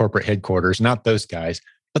 at their corporate headquarters, not those guys,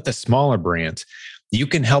 but the smaller brands. You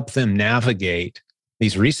can help them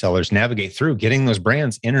these resellers navigate through getting those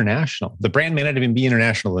brands international. The brand may not even be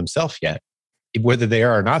international themselves yet. Whether they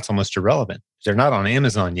are or not, it's almost irrelevant. They're not on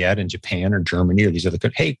Amazon yet in Japan or Germany or these other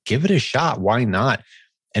countries. Hey, give it a shot. Why not?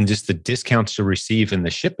 And just the discounts to receive in the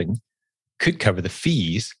shipping could cover the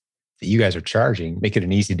fees that you guys are charging, make it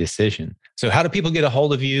an easy decision. So how do people get a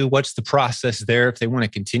hold of you? What's the process there if they want to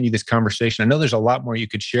continue this conversation? I know there's a lot more you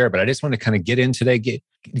could share, but I just want to kind of get in today,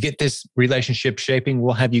 get this relationship shaping.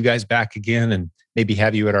 We'll have you guys back again and maybe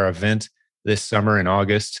have you at our event this summer in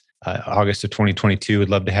August August of 2022. Would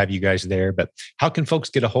love to have you guys there. But how can folks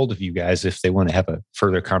get a hold of you guys if they want to have a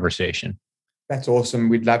further conversation? That's awesome.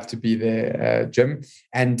 We'd love to be there, Jim.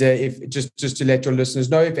 And if just to let your listeners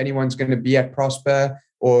know, if anyone's going to be at Prosper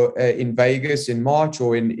or in Vegas in March,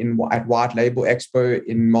 or at White Label Expo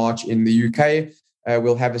in March in the UK,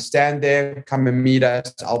 we'll have a stand there. Come and meet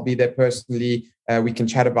us. I'll be there personally. We can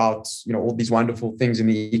chat about all these wonderful things in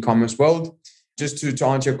the e-commerce world. Just to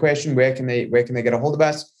answer your question, where can they get a hold of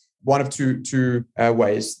us? One of two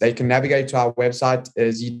ways. They can navigate to our website,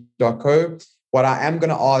 z.co. What I am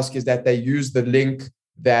going to ask is that they use the link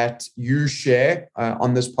that you share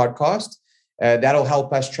on this podcast. That'll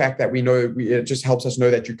help us track that. It just helps us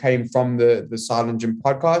know that you came from the Silent Gym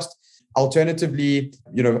podcast. Alternatively,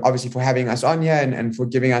 obviously for having us on here and for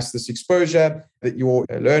giving us this exposure, that your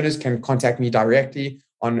learners can contact me directly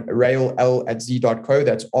on rael@z.co.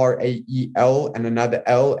 That's RAEL and another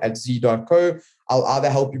L at z.co. I'll either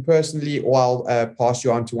help you personally, or I'll pass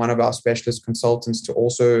you on to one of our specialist consultants to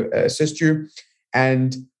also assist you.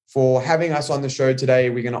 And for having us on the show today,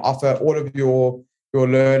 we're going to offer all of your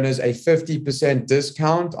learners a 50%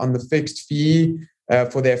 discount on the fixed fee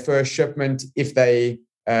for their first shipment if they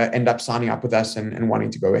end up signing up with us and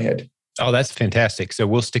wanting to go ahead. Oh, that's fantastic. So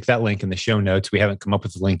we'll stick that link in the show notes. We haven't come up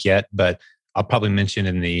with the link yet, but I'll probably mention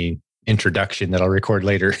in the introduction that I'll record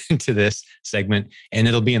later into this segment, and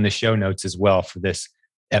it'll be in the show notes as well for this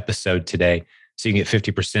episode today. So you can get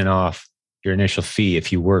 50% off your initial fee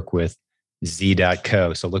if you work with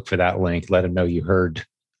Z.co. So look for that link. Let them know you heard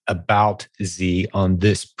about Z on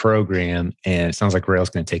this program, and it sounds like Rael's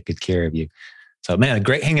going to take good care of you. So man,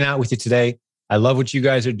 great hanging out with you today. I love what you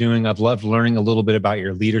guys are doing. I've loved learning a little bit about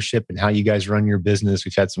your leadership and how you guys run your business.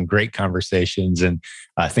 We've had some great conversations, and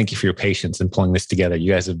thank you for your patience in pulling this together.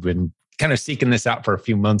 You guys have been kind of seeking this out for a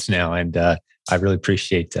few months now, and I really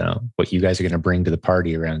appreciate what you guys are going to bring to the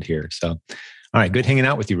party around here. So, all right, good hanging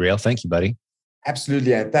out with you, Rael. Thank you, buddy.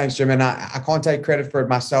 Absolutely. Thanks, Jim. And I can't take credit for it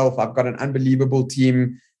myself. I've got an unbelievable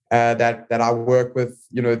team that I work with.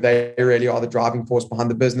 They really are the driving force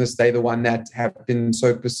behind the business. They're the one that have been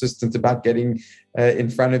so persistent about getting in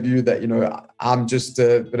front of you that, I'm just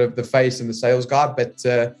a bit of the face and the sales guy. But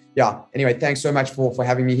anyway, thanks so much for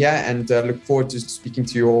having me here, and look forward to speaking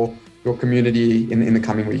to your community in the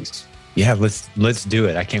coming weeks. Yeah, let's do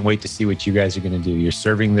it. I can't wait to see what you guys are going to do. You're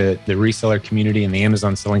serving the reseller community and the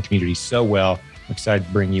Amazon selling community so well. I'm excited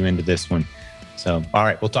to bring you into this one. So, all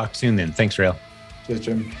right, we'll talk soon then. Thanks, Rael. Cheers,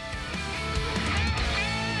 Jim.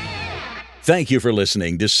 Thank you for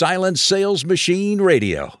listening to Silent Sales Machine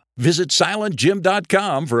Radio. Visit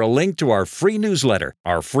silentgym.com for a link to our free newsletter,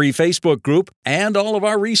 our free Facebook group, and all of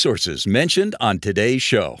our resources mentioned on today's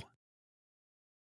show.